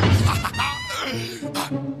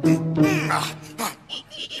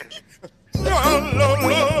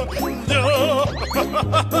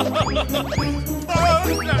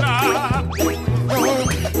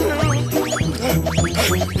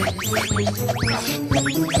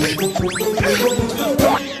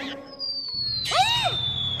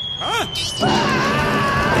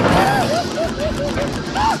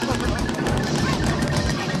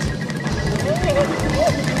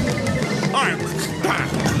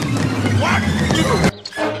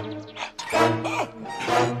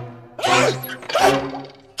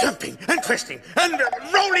 Jumping and twisting and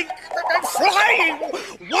rolling and flying.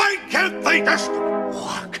 Why can't they just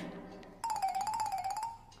walk?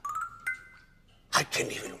 I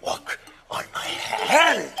can even walk on my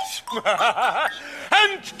hands.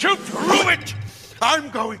 And to prove it, I'm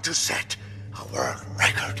going to set a world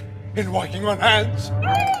record in walking on hands.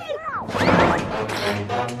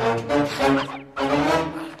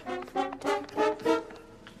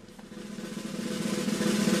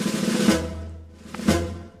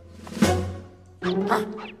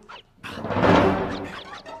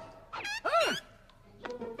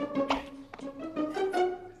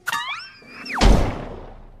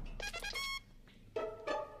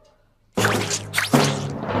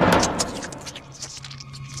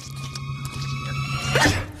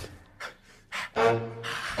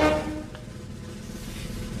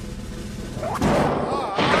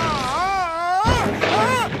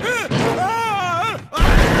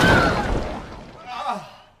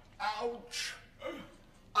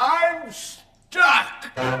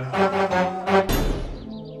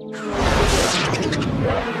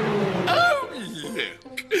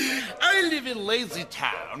 I live in Lazy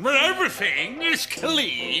Town, where everything is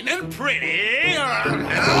clean and pretty.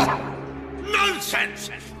 Nonsense!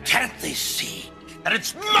 Can't they see that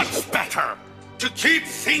it's much better to keep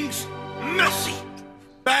things messy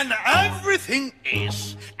than everything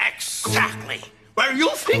is exactly where you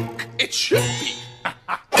think it should be?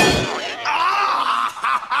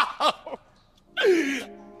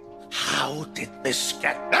 How did this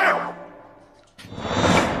get there?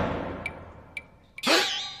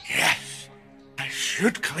 Yes, I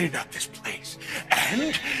should clean up this place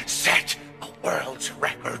and set a world's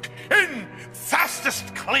record in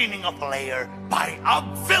fastest cleaning up layer by a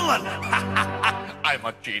villain. I'm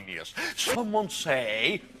a genius. Someone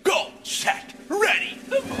say, go, set, ready.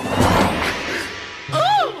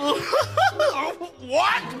 Oh,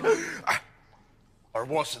 what? Or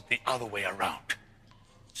was it the other way around?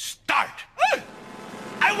 Start!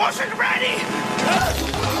 I wasn't ready!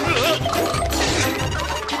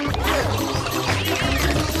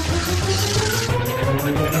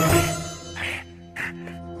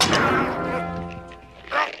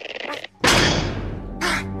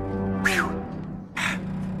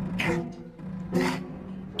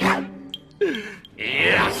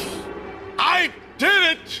 Yes! I did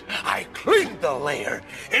it! I cleaned the layer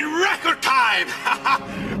in record time!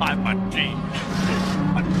 I'm a genius.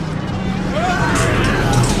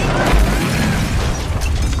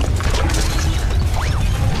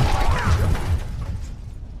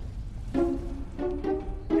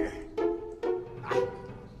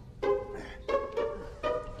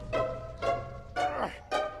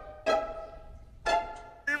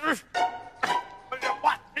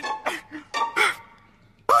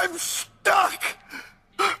 I'm stuck!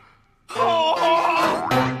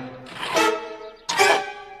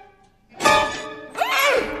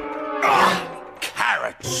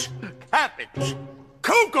 Carrots, cabbage,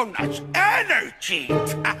 coconuts, energy!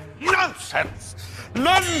 Nonsense!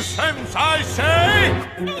 Nonsense, I say!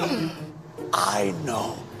 I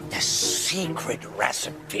know the secret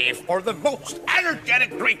recipe for the most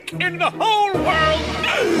energetic drink in the whole world!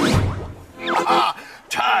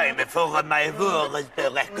 Time for my world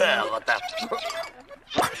record.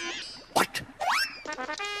 What?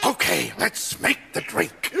 Okay, let's make the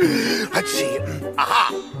drink. Let's see.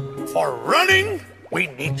 Aha! For running, we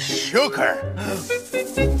need sugar.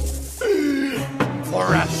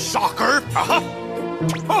 For a soccer,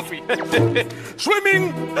 coffee.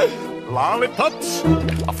 Swimming, lollipops.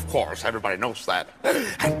 Of course, everybody knows that.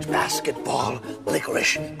 And basketball,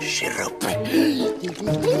 licorice syrup.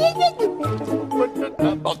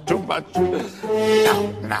 Not too much.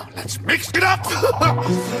 Now, let's mix it up.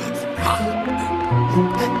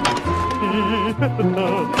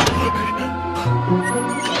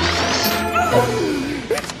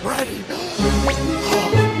 It's ready.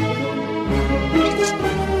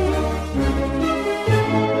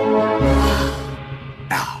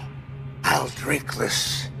 Now, I'll drink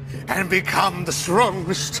this and become the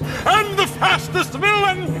strongest and the fastest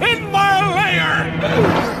villain in my lair.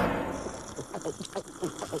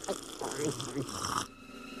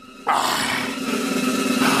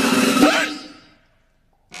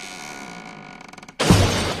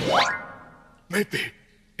 Maybe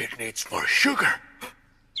it needs more sugar.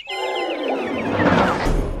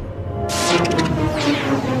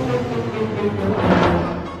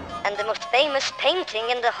 And the most famous painting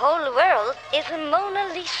in the whole world is the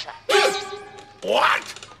Mona Lisa.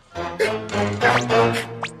 What?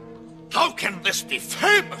 How can this be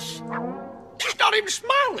famous? She's not even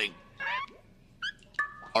smiling.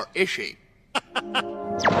 Or is she?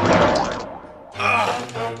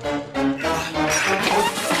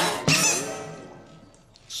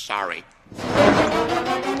 Sorry.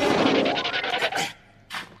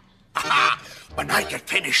 When I get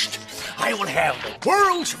finished, I will have the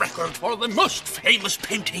world's record for the most famous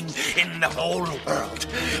painting in the whole world.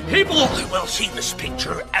 People will see this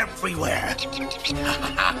picture everywhere.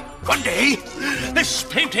 One day, this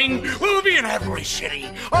painting will be in every city,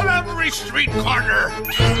 on every street corner.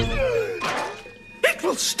 It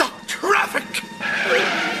will stop traffic.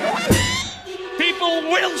 People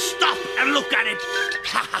will stop and look at it.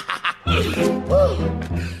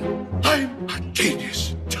 I'm a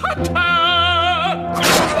genius. Ta-ta!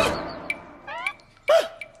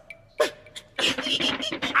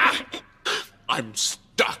 I'm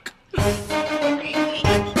stuck.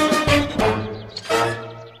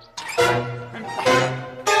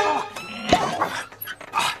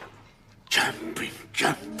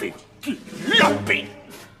 Jumping, jumping.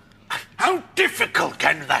 How difficult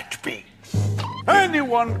can that be?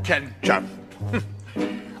 Anyone can jump.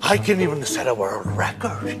 I can even set a world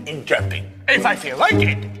record in jumping if I feel like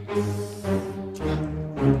it.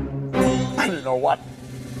 You know what?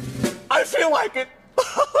 I feel like it.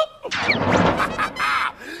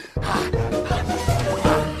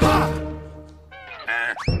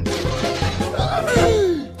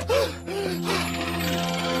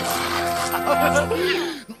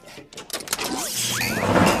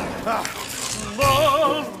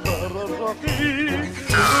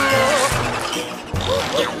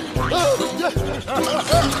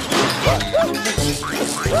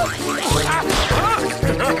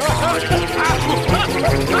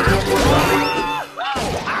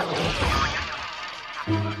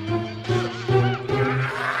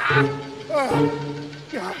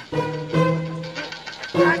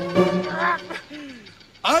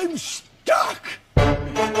 I'm stuck.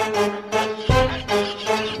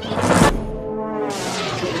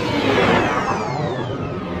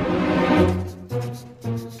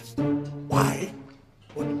 Why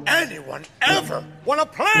would anyone ever want to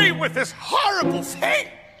play with this horrible thing?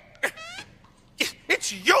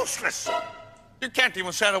 It's useless. You can't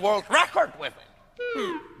even set a world record with it.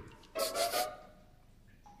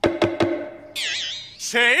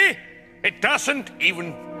 See? It doesn't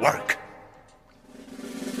even work.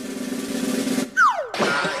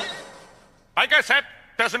 Like I said,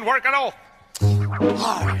 doesn't work at all.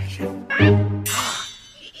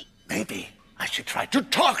 Maybe I should try to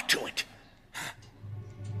talk to it.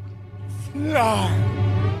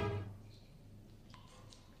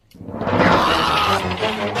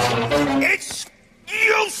 It's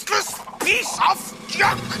useless piece of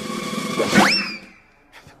junk.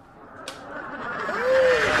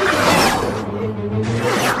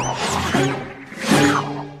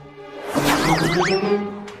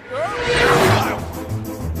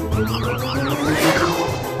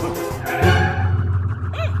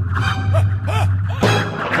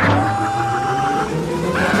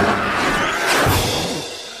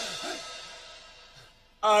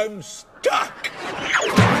 I'm stuck.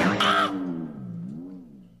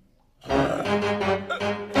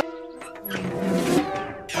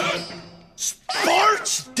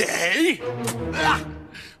 Sports Day?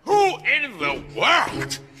 Who in the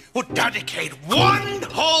world would dedicate one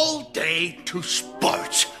whole day to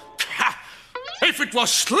sports? If it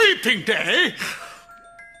was sleeping day,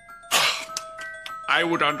 I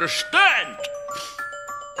would understand.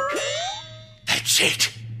 That's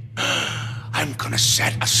it. I'm gonna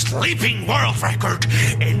set a sleeping world record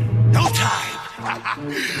in no time.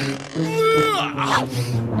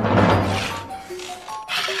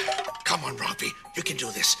 Come on, Robbie. You can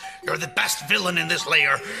do this. You're the best villain in this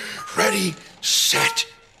layer. Ready, set,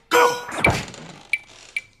 go!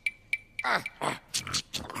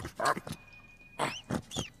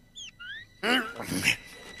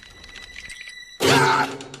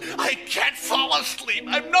 I can't fall asleep.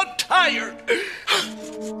 I'm not tired.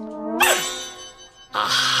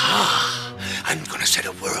 I'm gonna set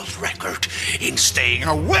a world record in staying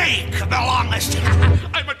awake the longest.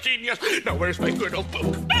 I'm a genius. Now, where's my good old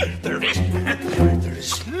book? There it is. There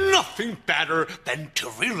is nothing better than to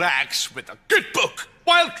relax with a good book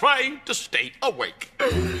while trying to stay awake.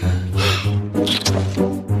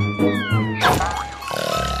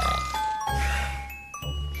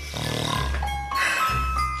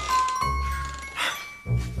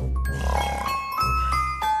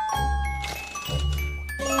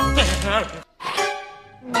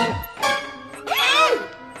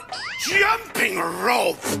 Jumping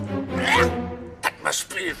rope! That must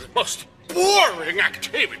be the most boring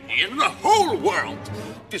activity in the whole world.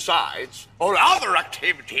 Besides all other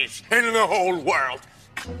activities in the whole world.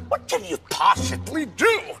 What can you possibly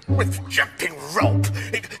do with jumping rope?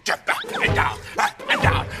 Jump up and down, and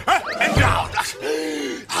down, and down.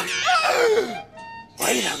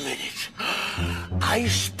 Wait a minute. I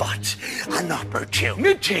spot an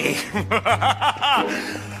opportunity.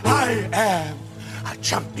 I am a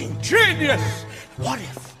jumping genius. What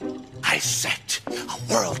if I set a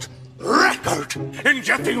world record in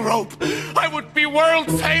jumping rope? I would be world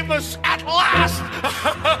famous at last.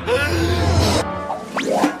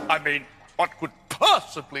 I mean, what could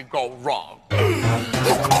possibly go wrong?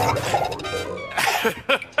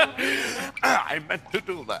 I meant to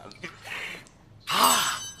do that.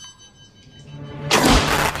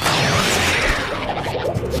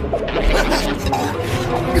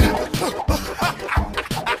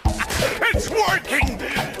 It's working!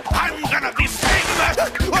 I'm gonna be famous!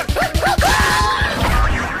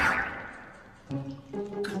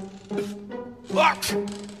 What?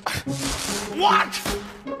 What?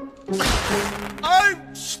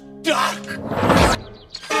 I'm stuck!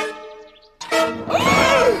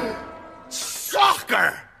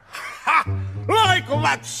 Soccer! Ha! Like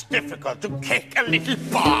that's difficult to kick a little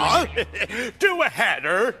ball, do a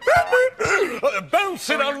header, Bounce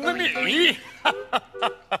it on the knee.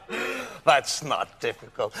 That's not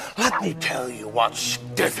difficult. Let me tell you what's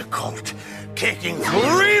difficult. Kicking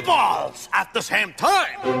 3 balls at the same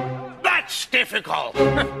time. That's difficult.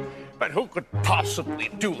 But who could possibly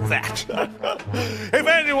do that? If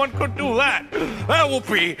anyone could do that, that would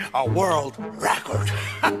be a world record.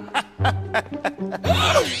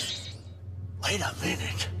 Wait a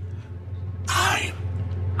minute. I'm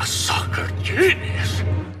a soccer genius.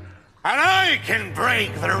 And I can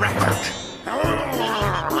break the record.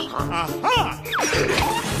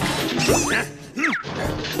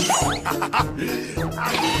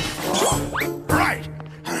 Right.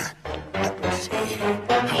 Let me see.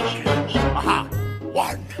 Aha.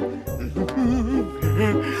 1,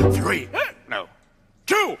 3. No.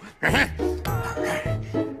 2. And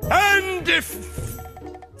 3.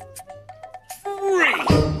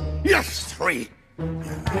 Yes, 3.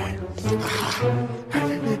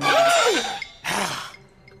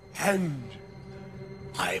 And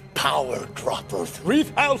my power dropper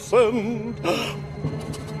 3000.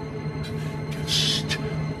 Just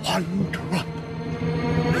 1 drop.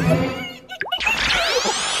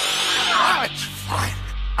 Oh, it's fine.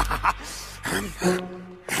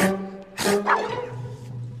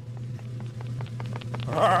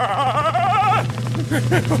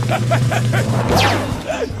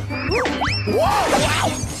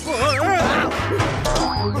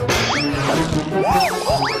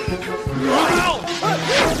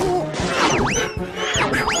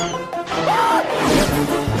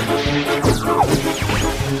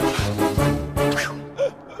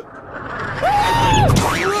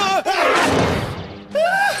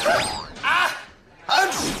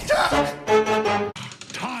 I'm stuck.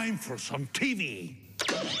 Time for some TV.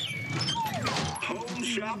 Home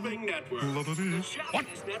Shopping Network. The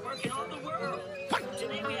shoppingest network in all the world. What?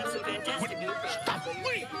 Today we have some fantastic new products. Stop.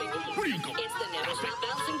 Wait. Where do you go? It's the Never Stop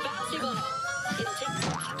Bouncing Bouncy Ball. It'll take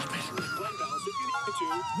 1 bounce if you need to.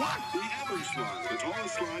 What? The Ever Slide. The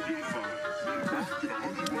tallest slide you'll find.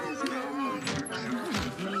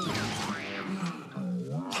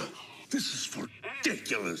 This is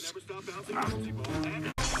ridiculous. Never Stop Bouncing Bouncy Ball. And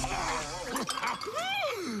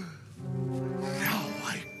Now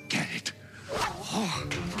I get it. Oh.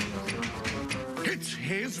 It's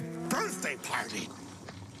his birthday party.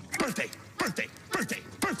 Birthday.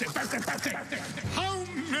 How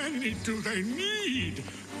many do they need?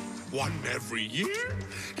 1 every year,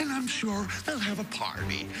 and I'm sure they'll have a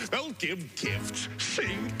party. They'll give gifts,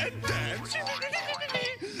 sing and dance,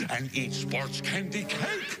 and eat sports candy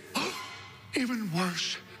cake. Even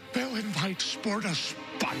worse, they'll invite Sport a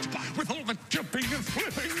Spot with all the jumping and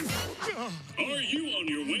flipping. are you on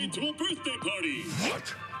your way to a birthday party?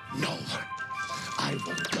 What? No. I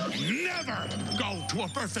will never go to a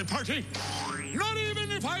birthday party. Not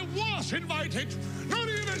even if I was invited. Not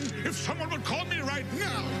even if someone would call me right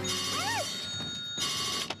now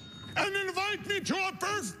and invite me to a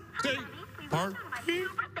birthday party.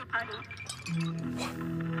 What?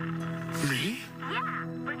 Me? Yeah,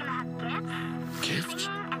 we're gonna have Gifts?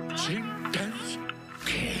 Sing, dance,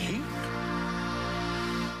 cake?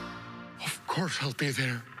 Of course I'll be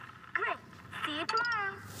there. Great. See you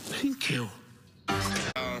tomorrow. Thank you.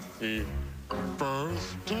 Happy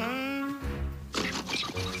birthday.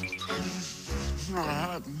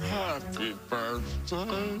 Happy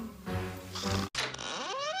birthday.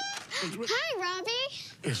 Hi, Robbie.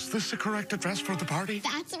 Is this the correct address for the party?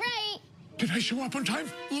 That's right. Did I show up on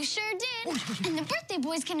time? You sure did. And the birthday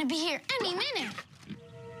boy's gonna be here any minute.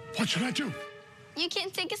 What should I do? You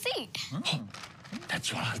can take a seat. Oh,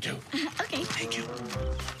 that's what I'll do. Okay. Thank you.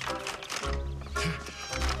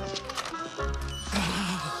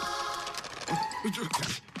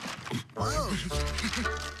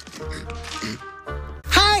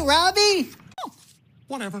 Hi, Robbie. Oh,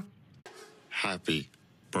 whatever. Happy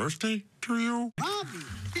birthday to you. Robbie.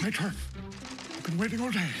 My turn. I've been waiting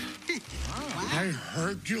all day. Wow. I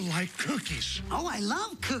heard you like cookies. Oh, I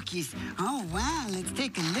love cookies. Oh, wow. Let's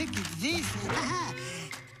take a look at this.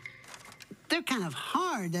 They're kind of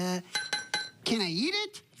hard. Can I eat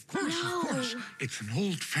it? Of course. It's an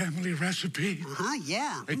old family recipe.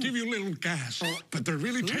 Yeah. They give you a little gas, but they're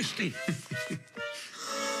really tasty.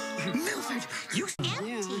 Milford, you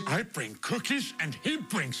empty. I bring cookies, and he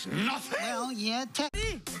brings nothing. Well, yeah.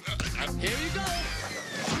 Here you go.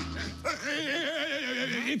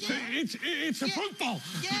 It's a football.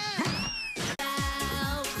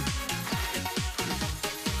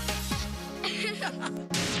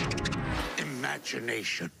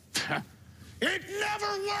 Imagination. It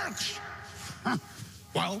never works.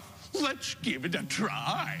 Well, let's give it a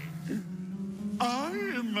try. I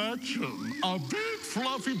imagine a big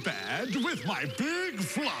fluffy bed with my big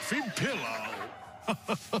fluffy pillow.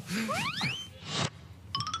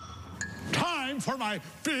 Time for my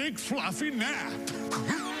big fluffy nap.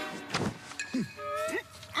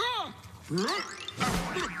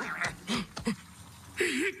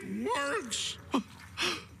 It works.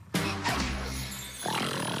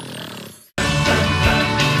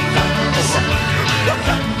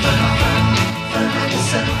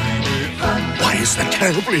 Why is that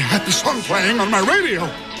terribly happy song playing on my radio?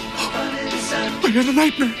 I had a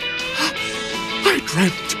nightmare. I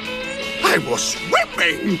dreamt I was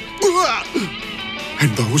swimming.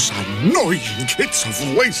 And those annoying kids of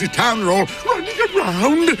Lazy Town are all running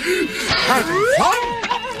around having fun.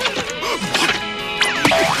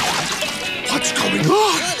 What's going on?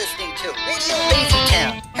 You're listening to Radio Lazy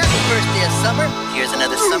Town. Happy first day of summer. Here's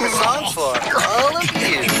another summer song for all of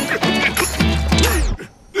you.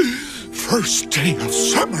 First day of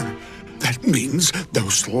summer. That means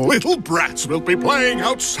those little brats will be playing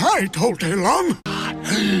outside all day long.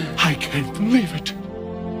 I can't believe it.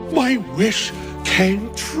 My wish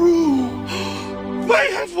came true.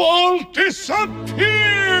 They have all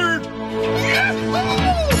disappeared.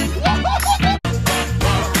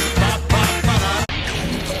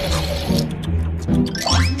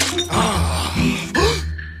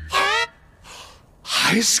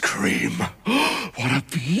 Ice cream. What a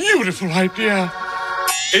beautiful idea.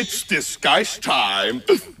 It's disguise time.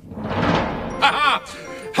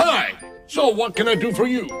 Hi. So what can I do for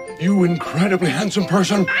you, you incredibly handsome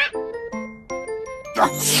person?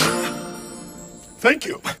 Thank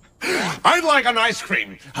you. I'd like an ice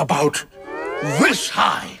cream about this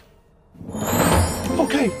high.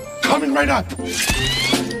 Okay, coming right up.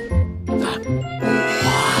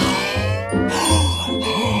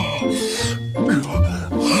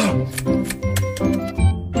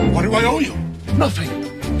 What do I owe you? Nothing.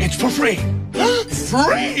 It's for free.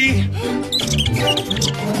 Free?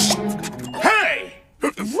 Hey!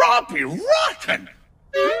 Robbie Rotten!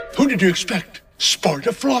 Who did you expect? Sport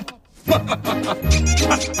a flop?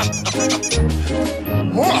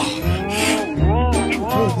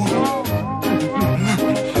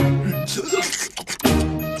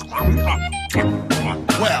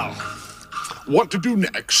 Well, what to do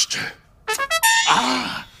next?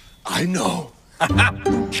 Ah, I know.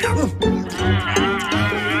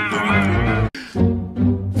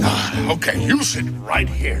 Okay, you sit right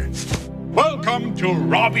here. Welcome to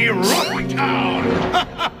Robbie Rotten Town.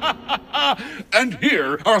 And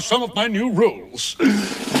here are some of my new rules.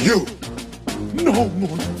 You, no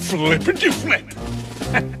more flippity-flip.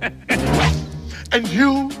 And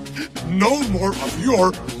you, no more of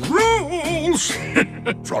your rules.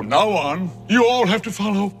 From now on, you all have to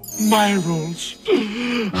follow my rules.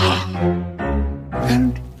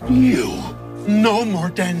 And you, no more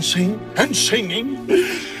dancing and singing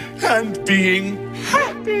and being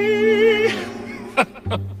happy.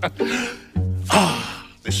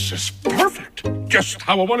 This is perfect. Just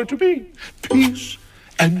how I want it to be. Peace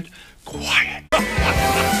and quiet.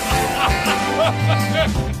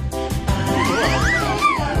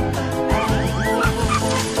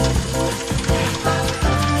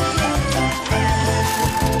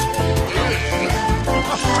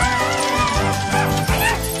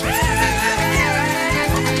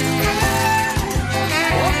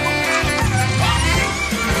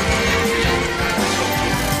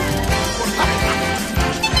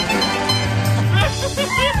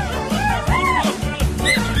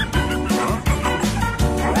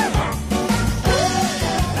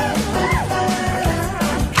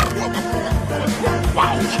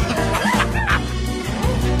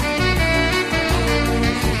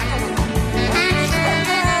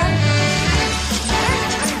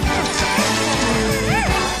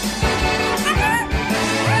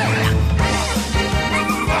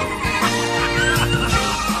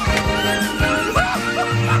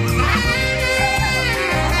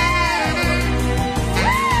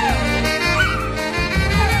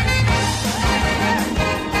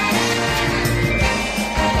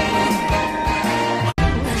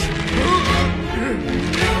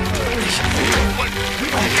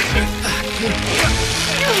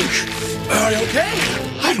 Are you okay?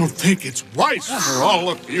 I don't think it's wise for all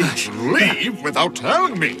of you to leave without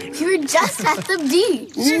telling me. We were just at the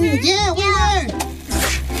beach. Yeah, we were.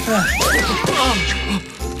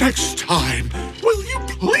 Next time, will you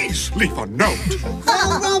please leave a note?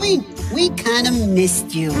 Oh, Robbie, we kind of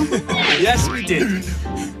missed you. Yes, we did.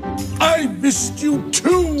 I missed you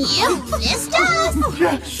too. You missed us?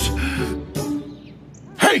 Yes.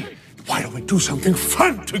 Hey, Why don't we do something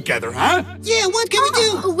fun together, huh? Yeah, what can we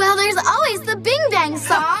do? Well, there's always the Bing Bang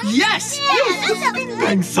song. Yes! Yeah, Bing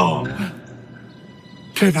Bang song.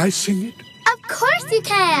 Can I sing it? Of course you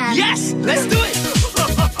can. Yes, let's do it.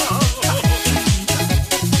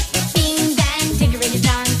 Bing bang,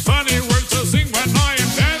 diggery-dong. Funny words to sing when I am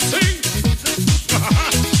dancing.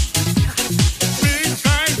 Bing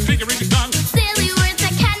bang, diggery-dong. Silly words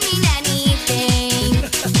that can mean anything.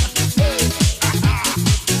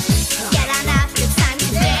 Get on up, it's time to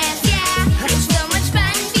dance, yeah. It's so much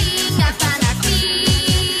fun being up on our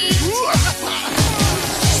feet.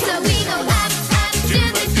 So we go up, up to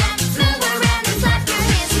the top, move around and clap your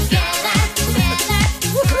hands together, together.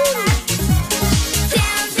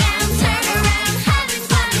 Down, down, turn around, having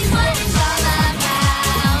fun is what it's all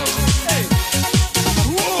about.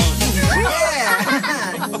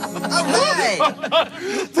 All right.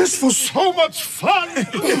 This was so much fun!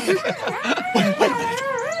 Wait.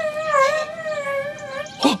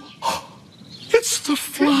 It's the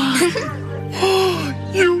fly.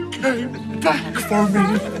 You came back for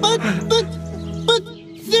me. But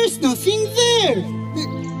there's nothing there.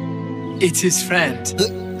 It's his friend.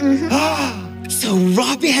 So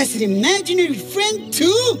Robbie has an imaginary friend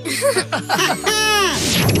too?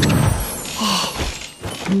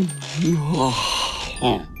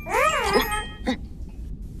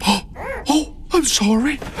 Oh, I'm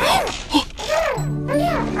sorry.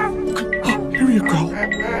 Here you go.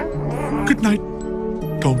 Good night.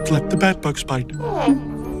 Don't let the bed bugs bite.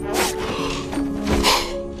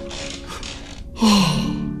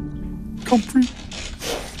 Comfy.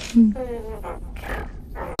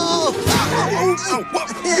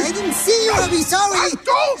 I didn't see you, Robbie, sorry.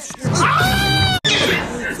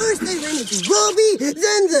 First I ran into Robbie,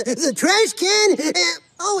 then the trash can,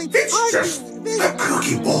 It's just a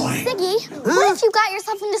cookie boy. Ziggy, what if you got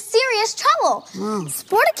yourself into serious trouble?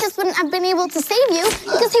 Sporticus wouldn't have been able to save you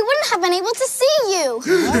because he wouldn't have been able to see you.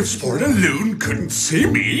 If Sportaloon couldn't see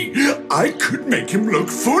me, I could make him look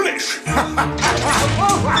foolish.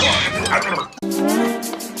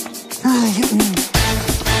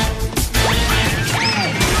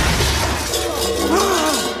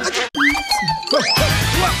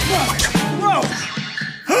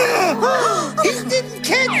 He didn't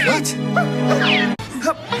catch it!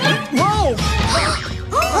 Whoa!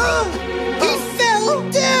 He fell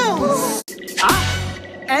down! Up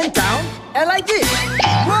and down and like this.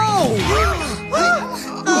 Whoa!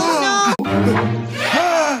 Oh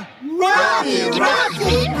no! Robbie!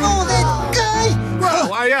 Oh, that guy!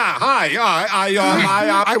 Oh, yeah, hi.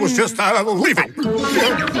 I was just leaving.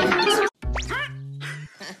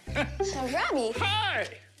 So, Robbie, Hi!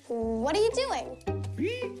 what are you doing?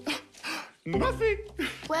 Me? Nothing.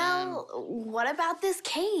 Well, what about this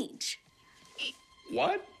cage?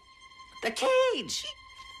 What? The cage.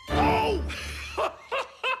 Oh!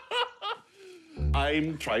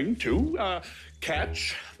 I'm trying to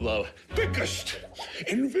catch the biggest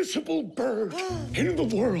invisible bird in the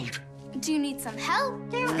world. Do you need some help?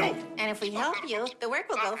 No. And if we help you, the work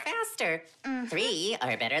will go faster. 3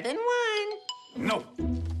 are better than 1. No.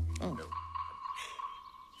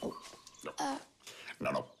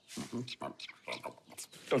 No.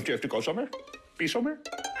 Don't you have to go somewhere? Be somewhere?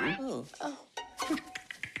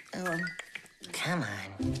 Come on.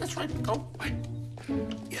 That's right. Go.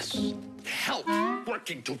 Yes. Help.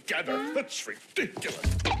 Working together. That's ridiculous.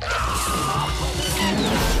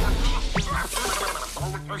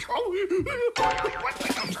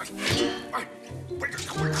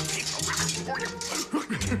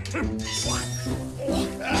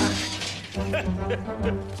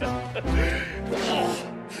 Oh,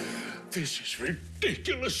 this is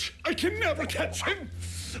ridiculous. I can never catch him.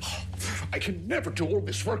 I can never do all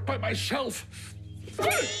this work by myself.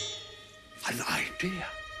 An idea.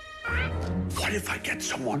 What if I get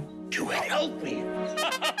someone to help me?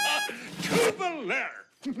 To the lair.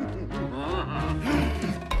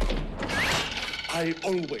 I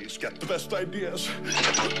always get the best ideas.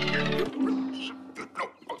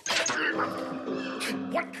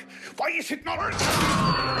 What? Why is it not?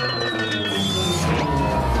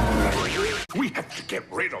 We have to get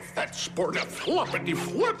rid of that sport of floppity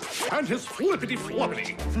flip and his flippity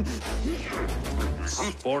floppity.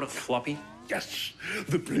 Sport of floppy? Yes,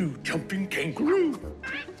 the blue jumping kangaroo.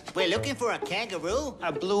 We're looking for a kangaroo?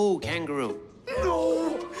 A blue kangaroo.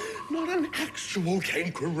 No, not an actual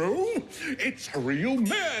kangaroo. It's a real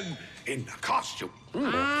man in a costume.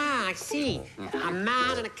 Ah, I see. A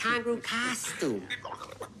man in a kangaroo costume.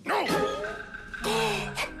 No.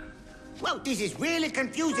 Well, this is really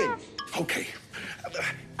confusing. Okay,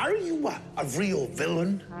 Are you a real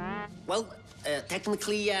villain? Well,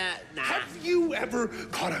 technically, nah. Have you ever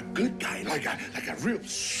caught a good guy, like a real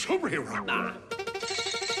superhero? Nah.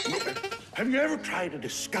 Have you ever tried a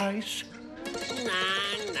disguise?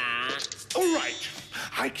 Nah. All right.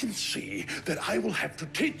 I can see that I will have to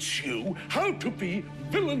teach you how to be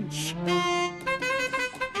villains.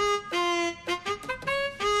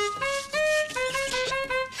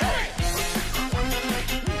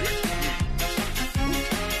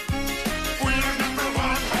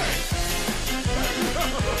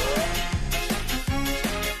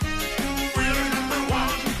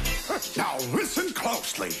 Now listen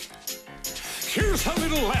closely. Here's a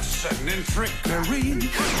little lesson in trickery.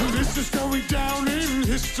 This is going down in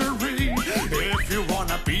history. If you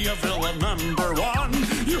wanna be a villain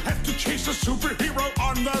 #1, you have to chase a superhero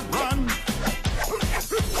on the run.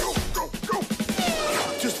 Go.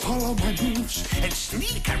 Just follow my moves and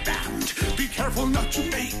sneak around. Be careful not to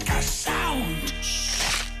make a sound.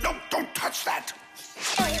 No, don't touch that.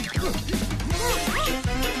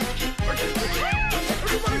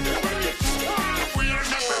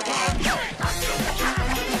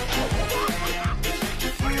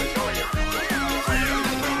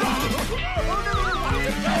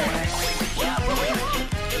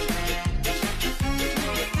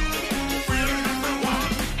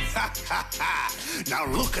 Now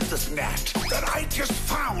look at this net that I just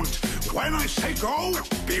found. When I say go,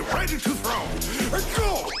 be ready to throw.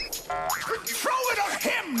 Go! Throw it at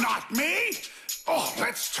him, not me! Oh,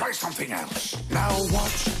 let's try something else. Now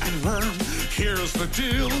watch and learn. Here's the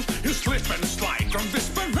deal. You slip and slide on this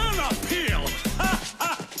banana peel.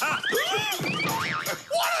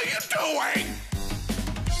 What are you doing?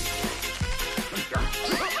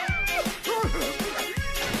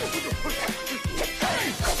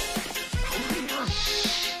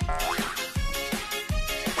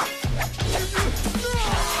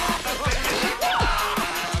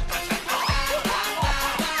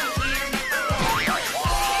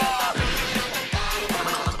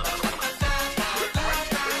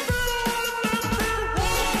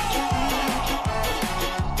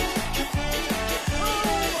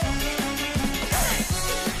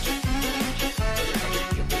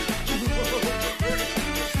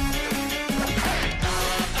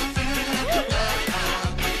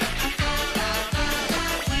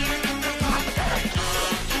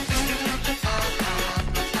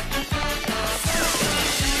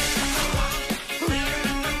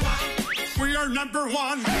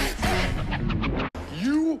 #1.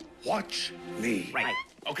 You watch me. Right.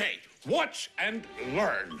 Okay, watch and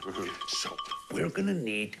learn. So, we're gonna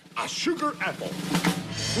need a sugar apple.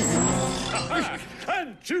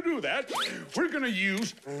 And to do that, we're gonna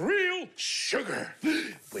use real sugar.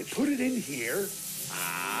 We put it in here.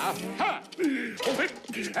 Aha! Hold it,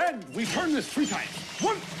 and we turn this 3 times.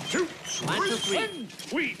 1, 2, 3. 1, 2, 3. And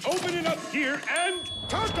we open it up here, and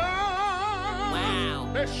ta-da!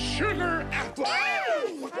 Wow. The sugar apple.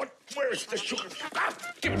 Where's the sugar?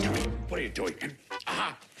 Give it to me. What are you doing?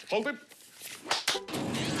 Aha! Hold it.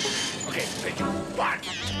 Okay, thank you.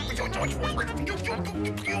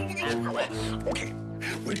 Okay,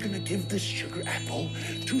 we're gonna give this sugar apple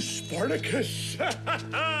to Spartacus.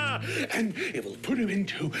 And it will put him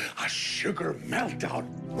into a sugar meltdown.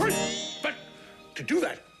 But to do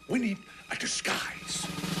that, we need a disguise.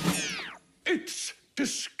 It's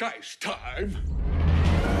disguise time.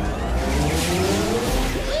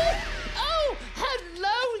 Oh,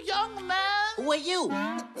 hello, young man. Who are you?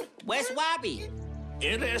 Where's Wabi?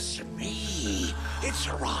 It is me. It's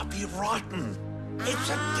Robbie Rotten. It's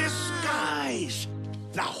a disguise.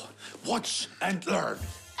 Now, watch and learn.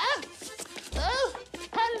 Oh,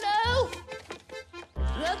 hello.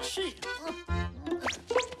 Let's see.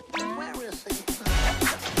 Where is he?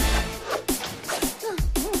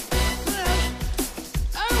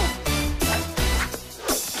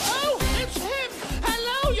 Oh, it's him.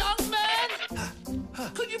 Hello, young man.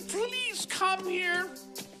 Could you please come here?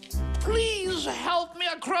 Please help me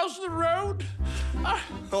across the road.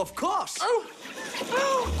 Of course. Oh,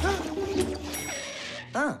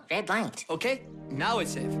 red light. Okay, now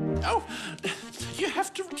it's safe. Oh, you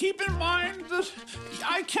have to keep in mind that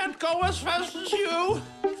I can't go as fast as you.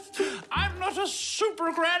 I'm not a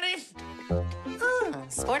super granny.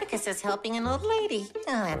 Sporticus is helping an old lady.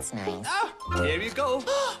 Oh, that's nice. Here you go.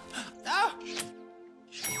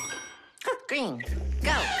 Green,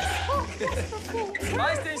 go.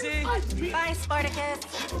 Bye, Stacy. Bye, Sporticus.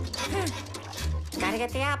 Gotta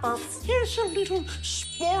get the apples. Here's a little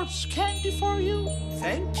sports candy for you.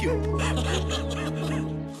 Thank you.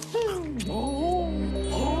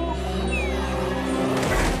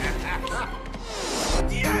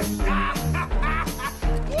 Yes!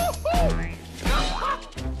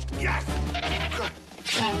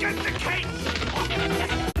 Get the cake!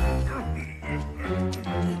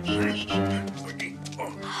 There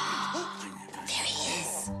he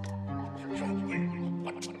is.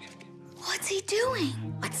 What's he doing?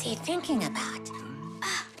 What's he thinking about?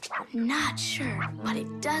 Not sure, but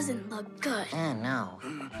it doesn't look good. Oh, no.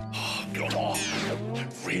 I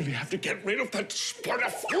really have to get rid of that sport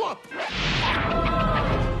of flop.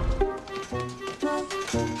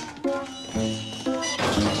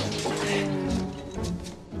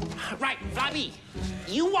 Right, Robbie,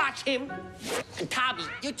 you watch him. And Tommy,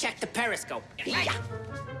 you check the periscope. Yeah.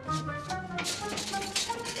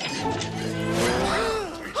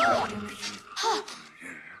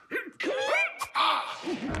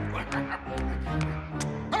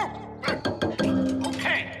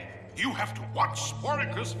 Okay, you have to watch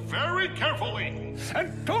Spartacus very carefully.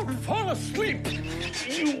 And don't fall asleep.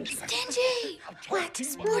 You... Stingy! What?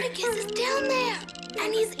 Sporticus is down there,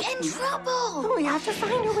 and he's in trouble. We have to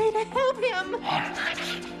find a way to help him.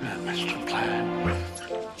 Master plan.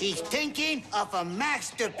 He's thinking of a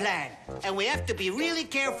master plan, and we have to be really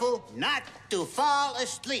careful not to fall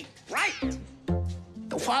asleep. Right.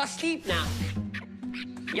 Don't fall asleep now.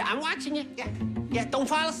 Yeah, I'm watching you. Yeah, don't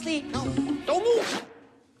fall asleep. No, don't move.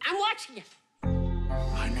 I'm watching you.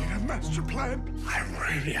 I need a master plan. I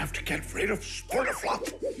really have to get rid of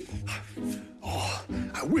Sportiflop. Oh,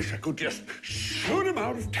 I wish I could just shoot him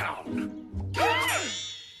out of town.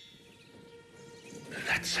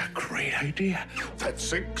 That's a great idea.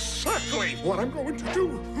 That's exactly what I'm going to do.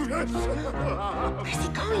 Where's he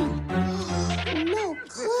going? No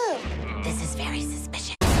clue. This is very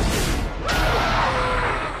suspicious.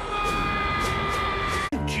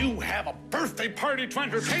 You have a birthday party to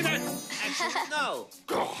entertain us? No.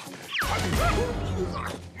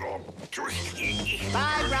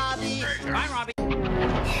 Bye, Robbie. Bye, Robbie.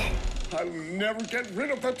 I'll never get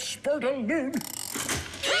rid of that Spartaloon.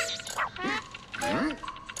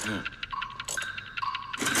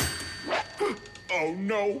 Oh,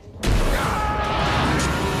 no.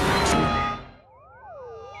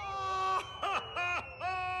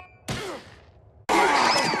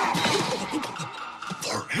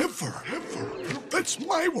 Forever. That's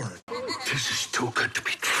my word. This is too good to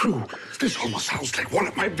be true. This almost sounds like one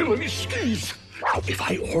of my villainy schemes. If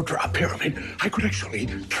I order a pyramid, I could actually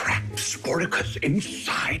trap Sporticus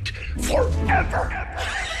inside forever.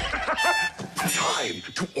 Time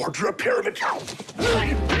to order a pyramid.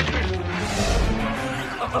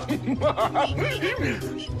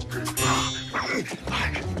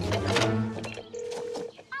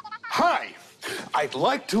 Hi, I'd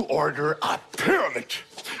like to order a pyramid.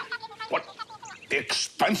 What, the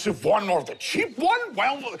expensive one or the cheap one?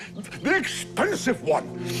 Well, the expensive one.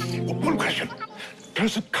 One question,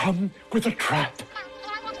 does it come with a trap?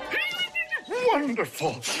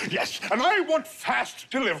 Wonderful. Yes, and I want fast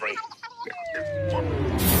delivery.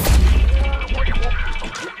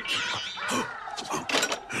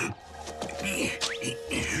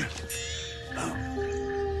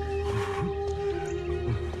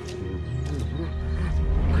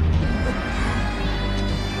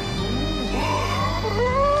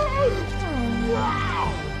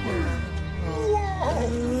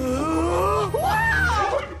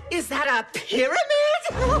 Is that a pyramid?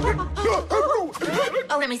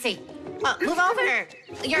 Oh, let me see. Move over.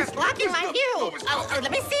 You're blocking my view.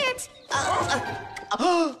 Let me see it.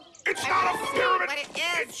 It's not a pyramid. But it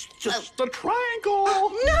is. It's just a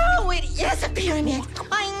triangle. No, it is a pyramid.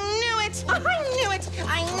 I knew it. I knew it.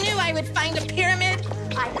 I knew I would find a pyramid.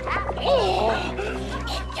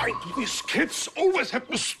 Why do these kids always have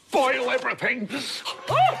to spoil everything?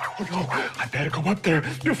 Oh, no, I better go up there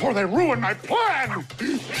before they ruin my plan.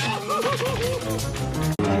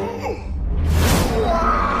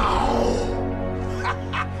 Wow!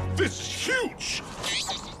 This is huge.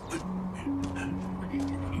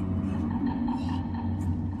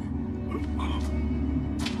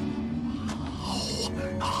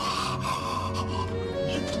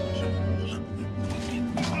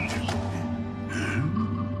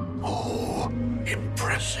 Oh,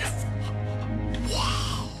 impressive.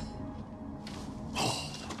 Wow.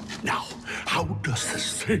 Oh, now, how does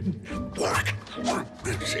this thing work?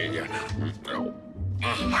 Let's see.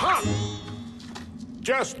 Aha!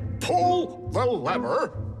 Just pull the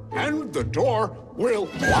lever, and the door will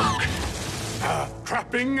lock.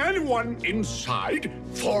 Trapping anyone inside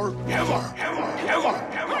forever.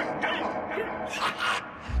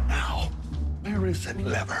 Now, where is that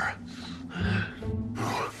lever?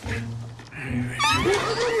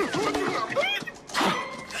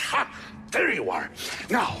 There you are.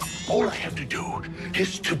 Now, all I have to do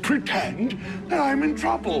is to pretend that I'm in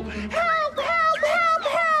trouble. Help!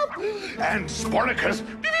 And Spartacus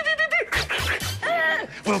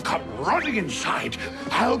will come running inside.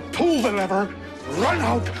 I'll pull the lever, run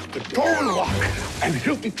out, the door will lock, and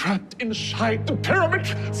he'll be trapped inside the pyramid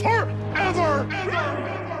forever.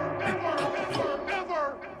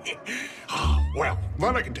 Well,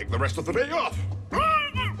 then I can take the rest of the day off.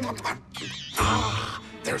 Ah,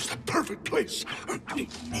 there's the perfect place. Okay.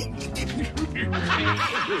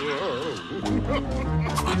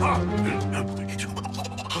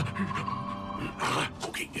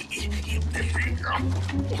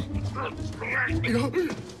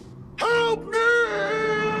 Help me!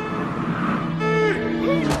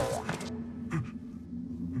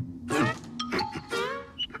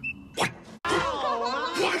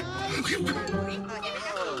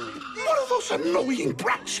 What are those annoying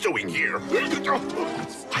brats doing here?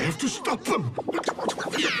 I have to stop them.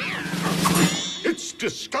 It's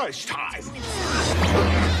disguise time.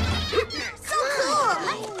 So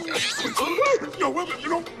cool!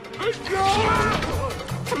 No.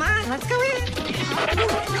 Come on, let's go in.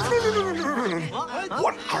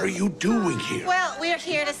 What are you doing here? Well, we're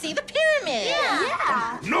here to see the pyramid.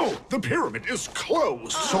 Yeah. No, the pyramid is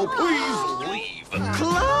closed, so please leave.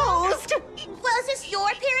 Closed? Well, is this your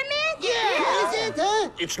pyramid? Yeah. Is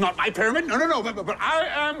it? It's not my pyramid. No. But I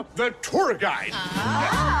am the tour guide.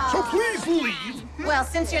 So please leave. Well,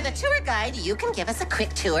 since you're the tour guide, you can give us a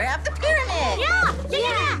quick tour of the pyramid.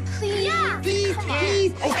 Yeah.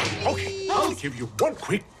 Please. Okay. I'll give you one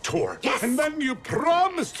quick tour. Yes. And then you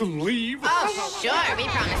promise to leave. Oh, sure, we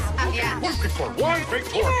promise. Yeah. One quick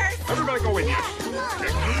tour. Everybody go in here.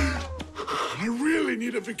 I really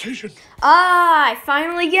need a vacation. I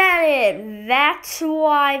finally get it. That's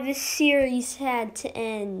why the series had to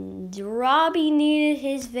end. Robbie needed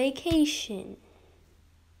his vacation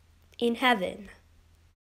in heaven.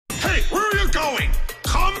 Hey, where are you going?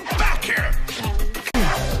 Come back here!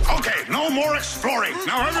 Okay, no more exploring.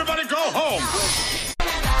 Now everybody go home.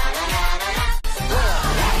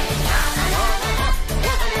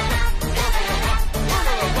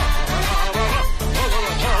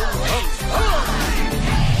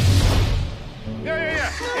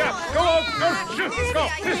 Yeah. Go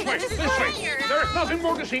this way. There's nothing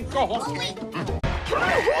more to see. Go home.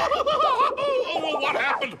 Oh, what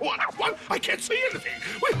happened? What? I can't see anything.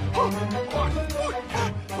 Wait.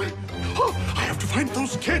 I have to find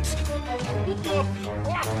those kids.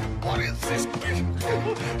 What is this?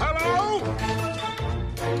 Hello?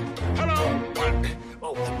 What?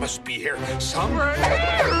 Oh, they must be here somewhere.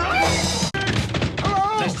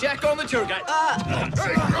 Let's check on the tour guide.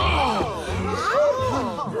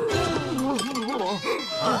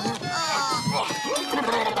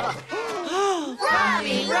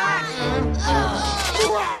 Robbie, rock!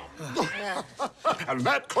 And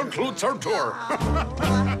that concludes our tour.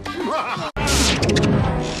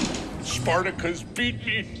 Spartacus beat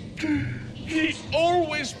me. He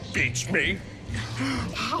always beats me.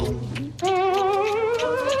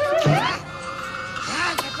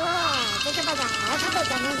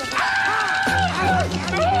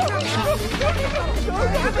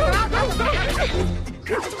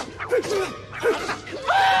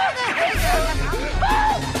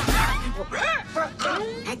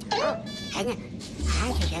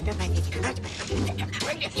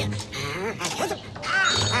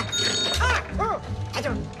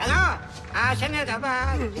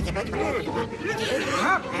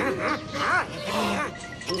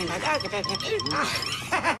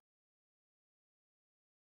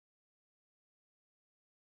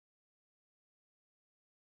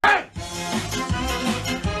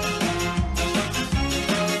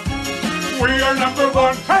 We are number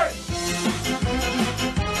one. Hey!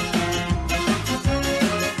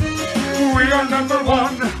 We are number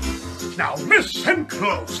one. Now listen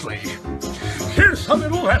closely. Here's a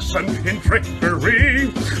little lesson in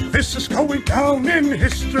trickery. This is going down in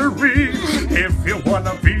history. If you want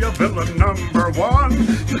to be a villain number one,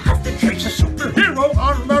 you have to chase a superhero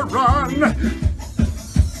on the run.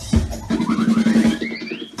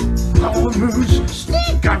 Our moves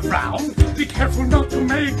sneak around. Be careful not to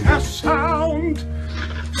make a sound.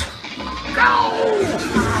 Go!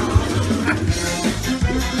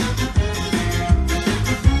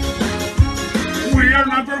 We are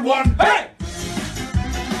number one. Hey!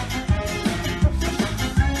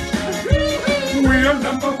 We are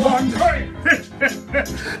number one. Hey!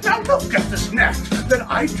 Now look at this net that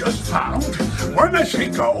I just found. When I say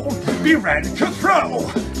go, be ready to throw.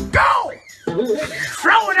 Go!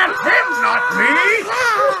 Throw it at him, not me!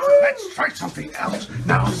 Let's try something else.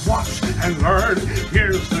 Now watch and learn.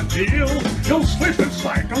 Here's the deal. You'll slip and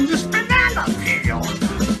slide on this banana peel.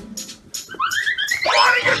 What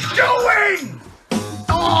are you doing?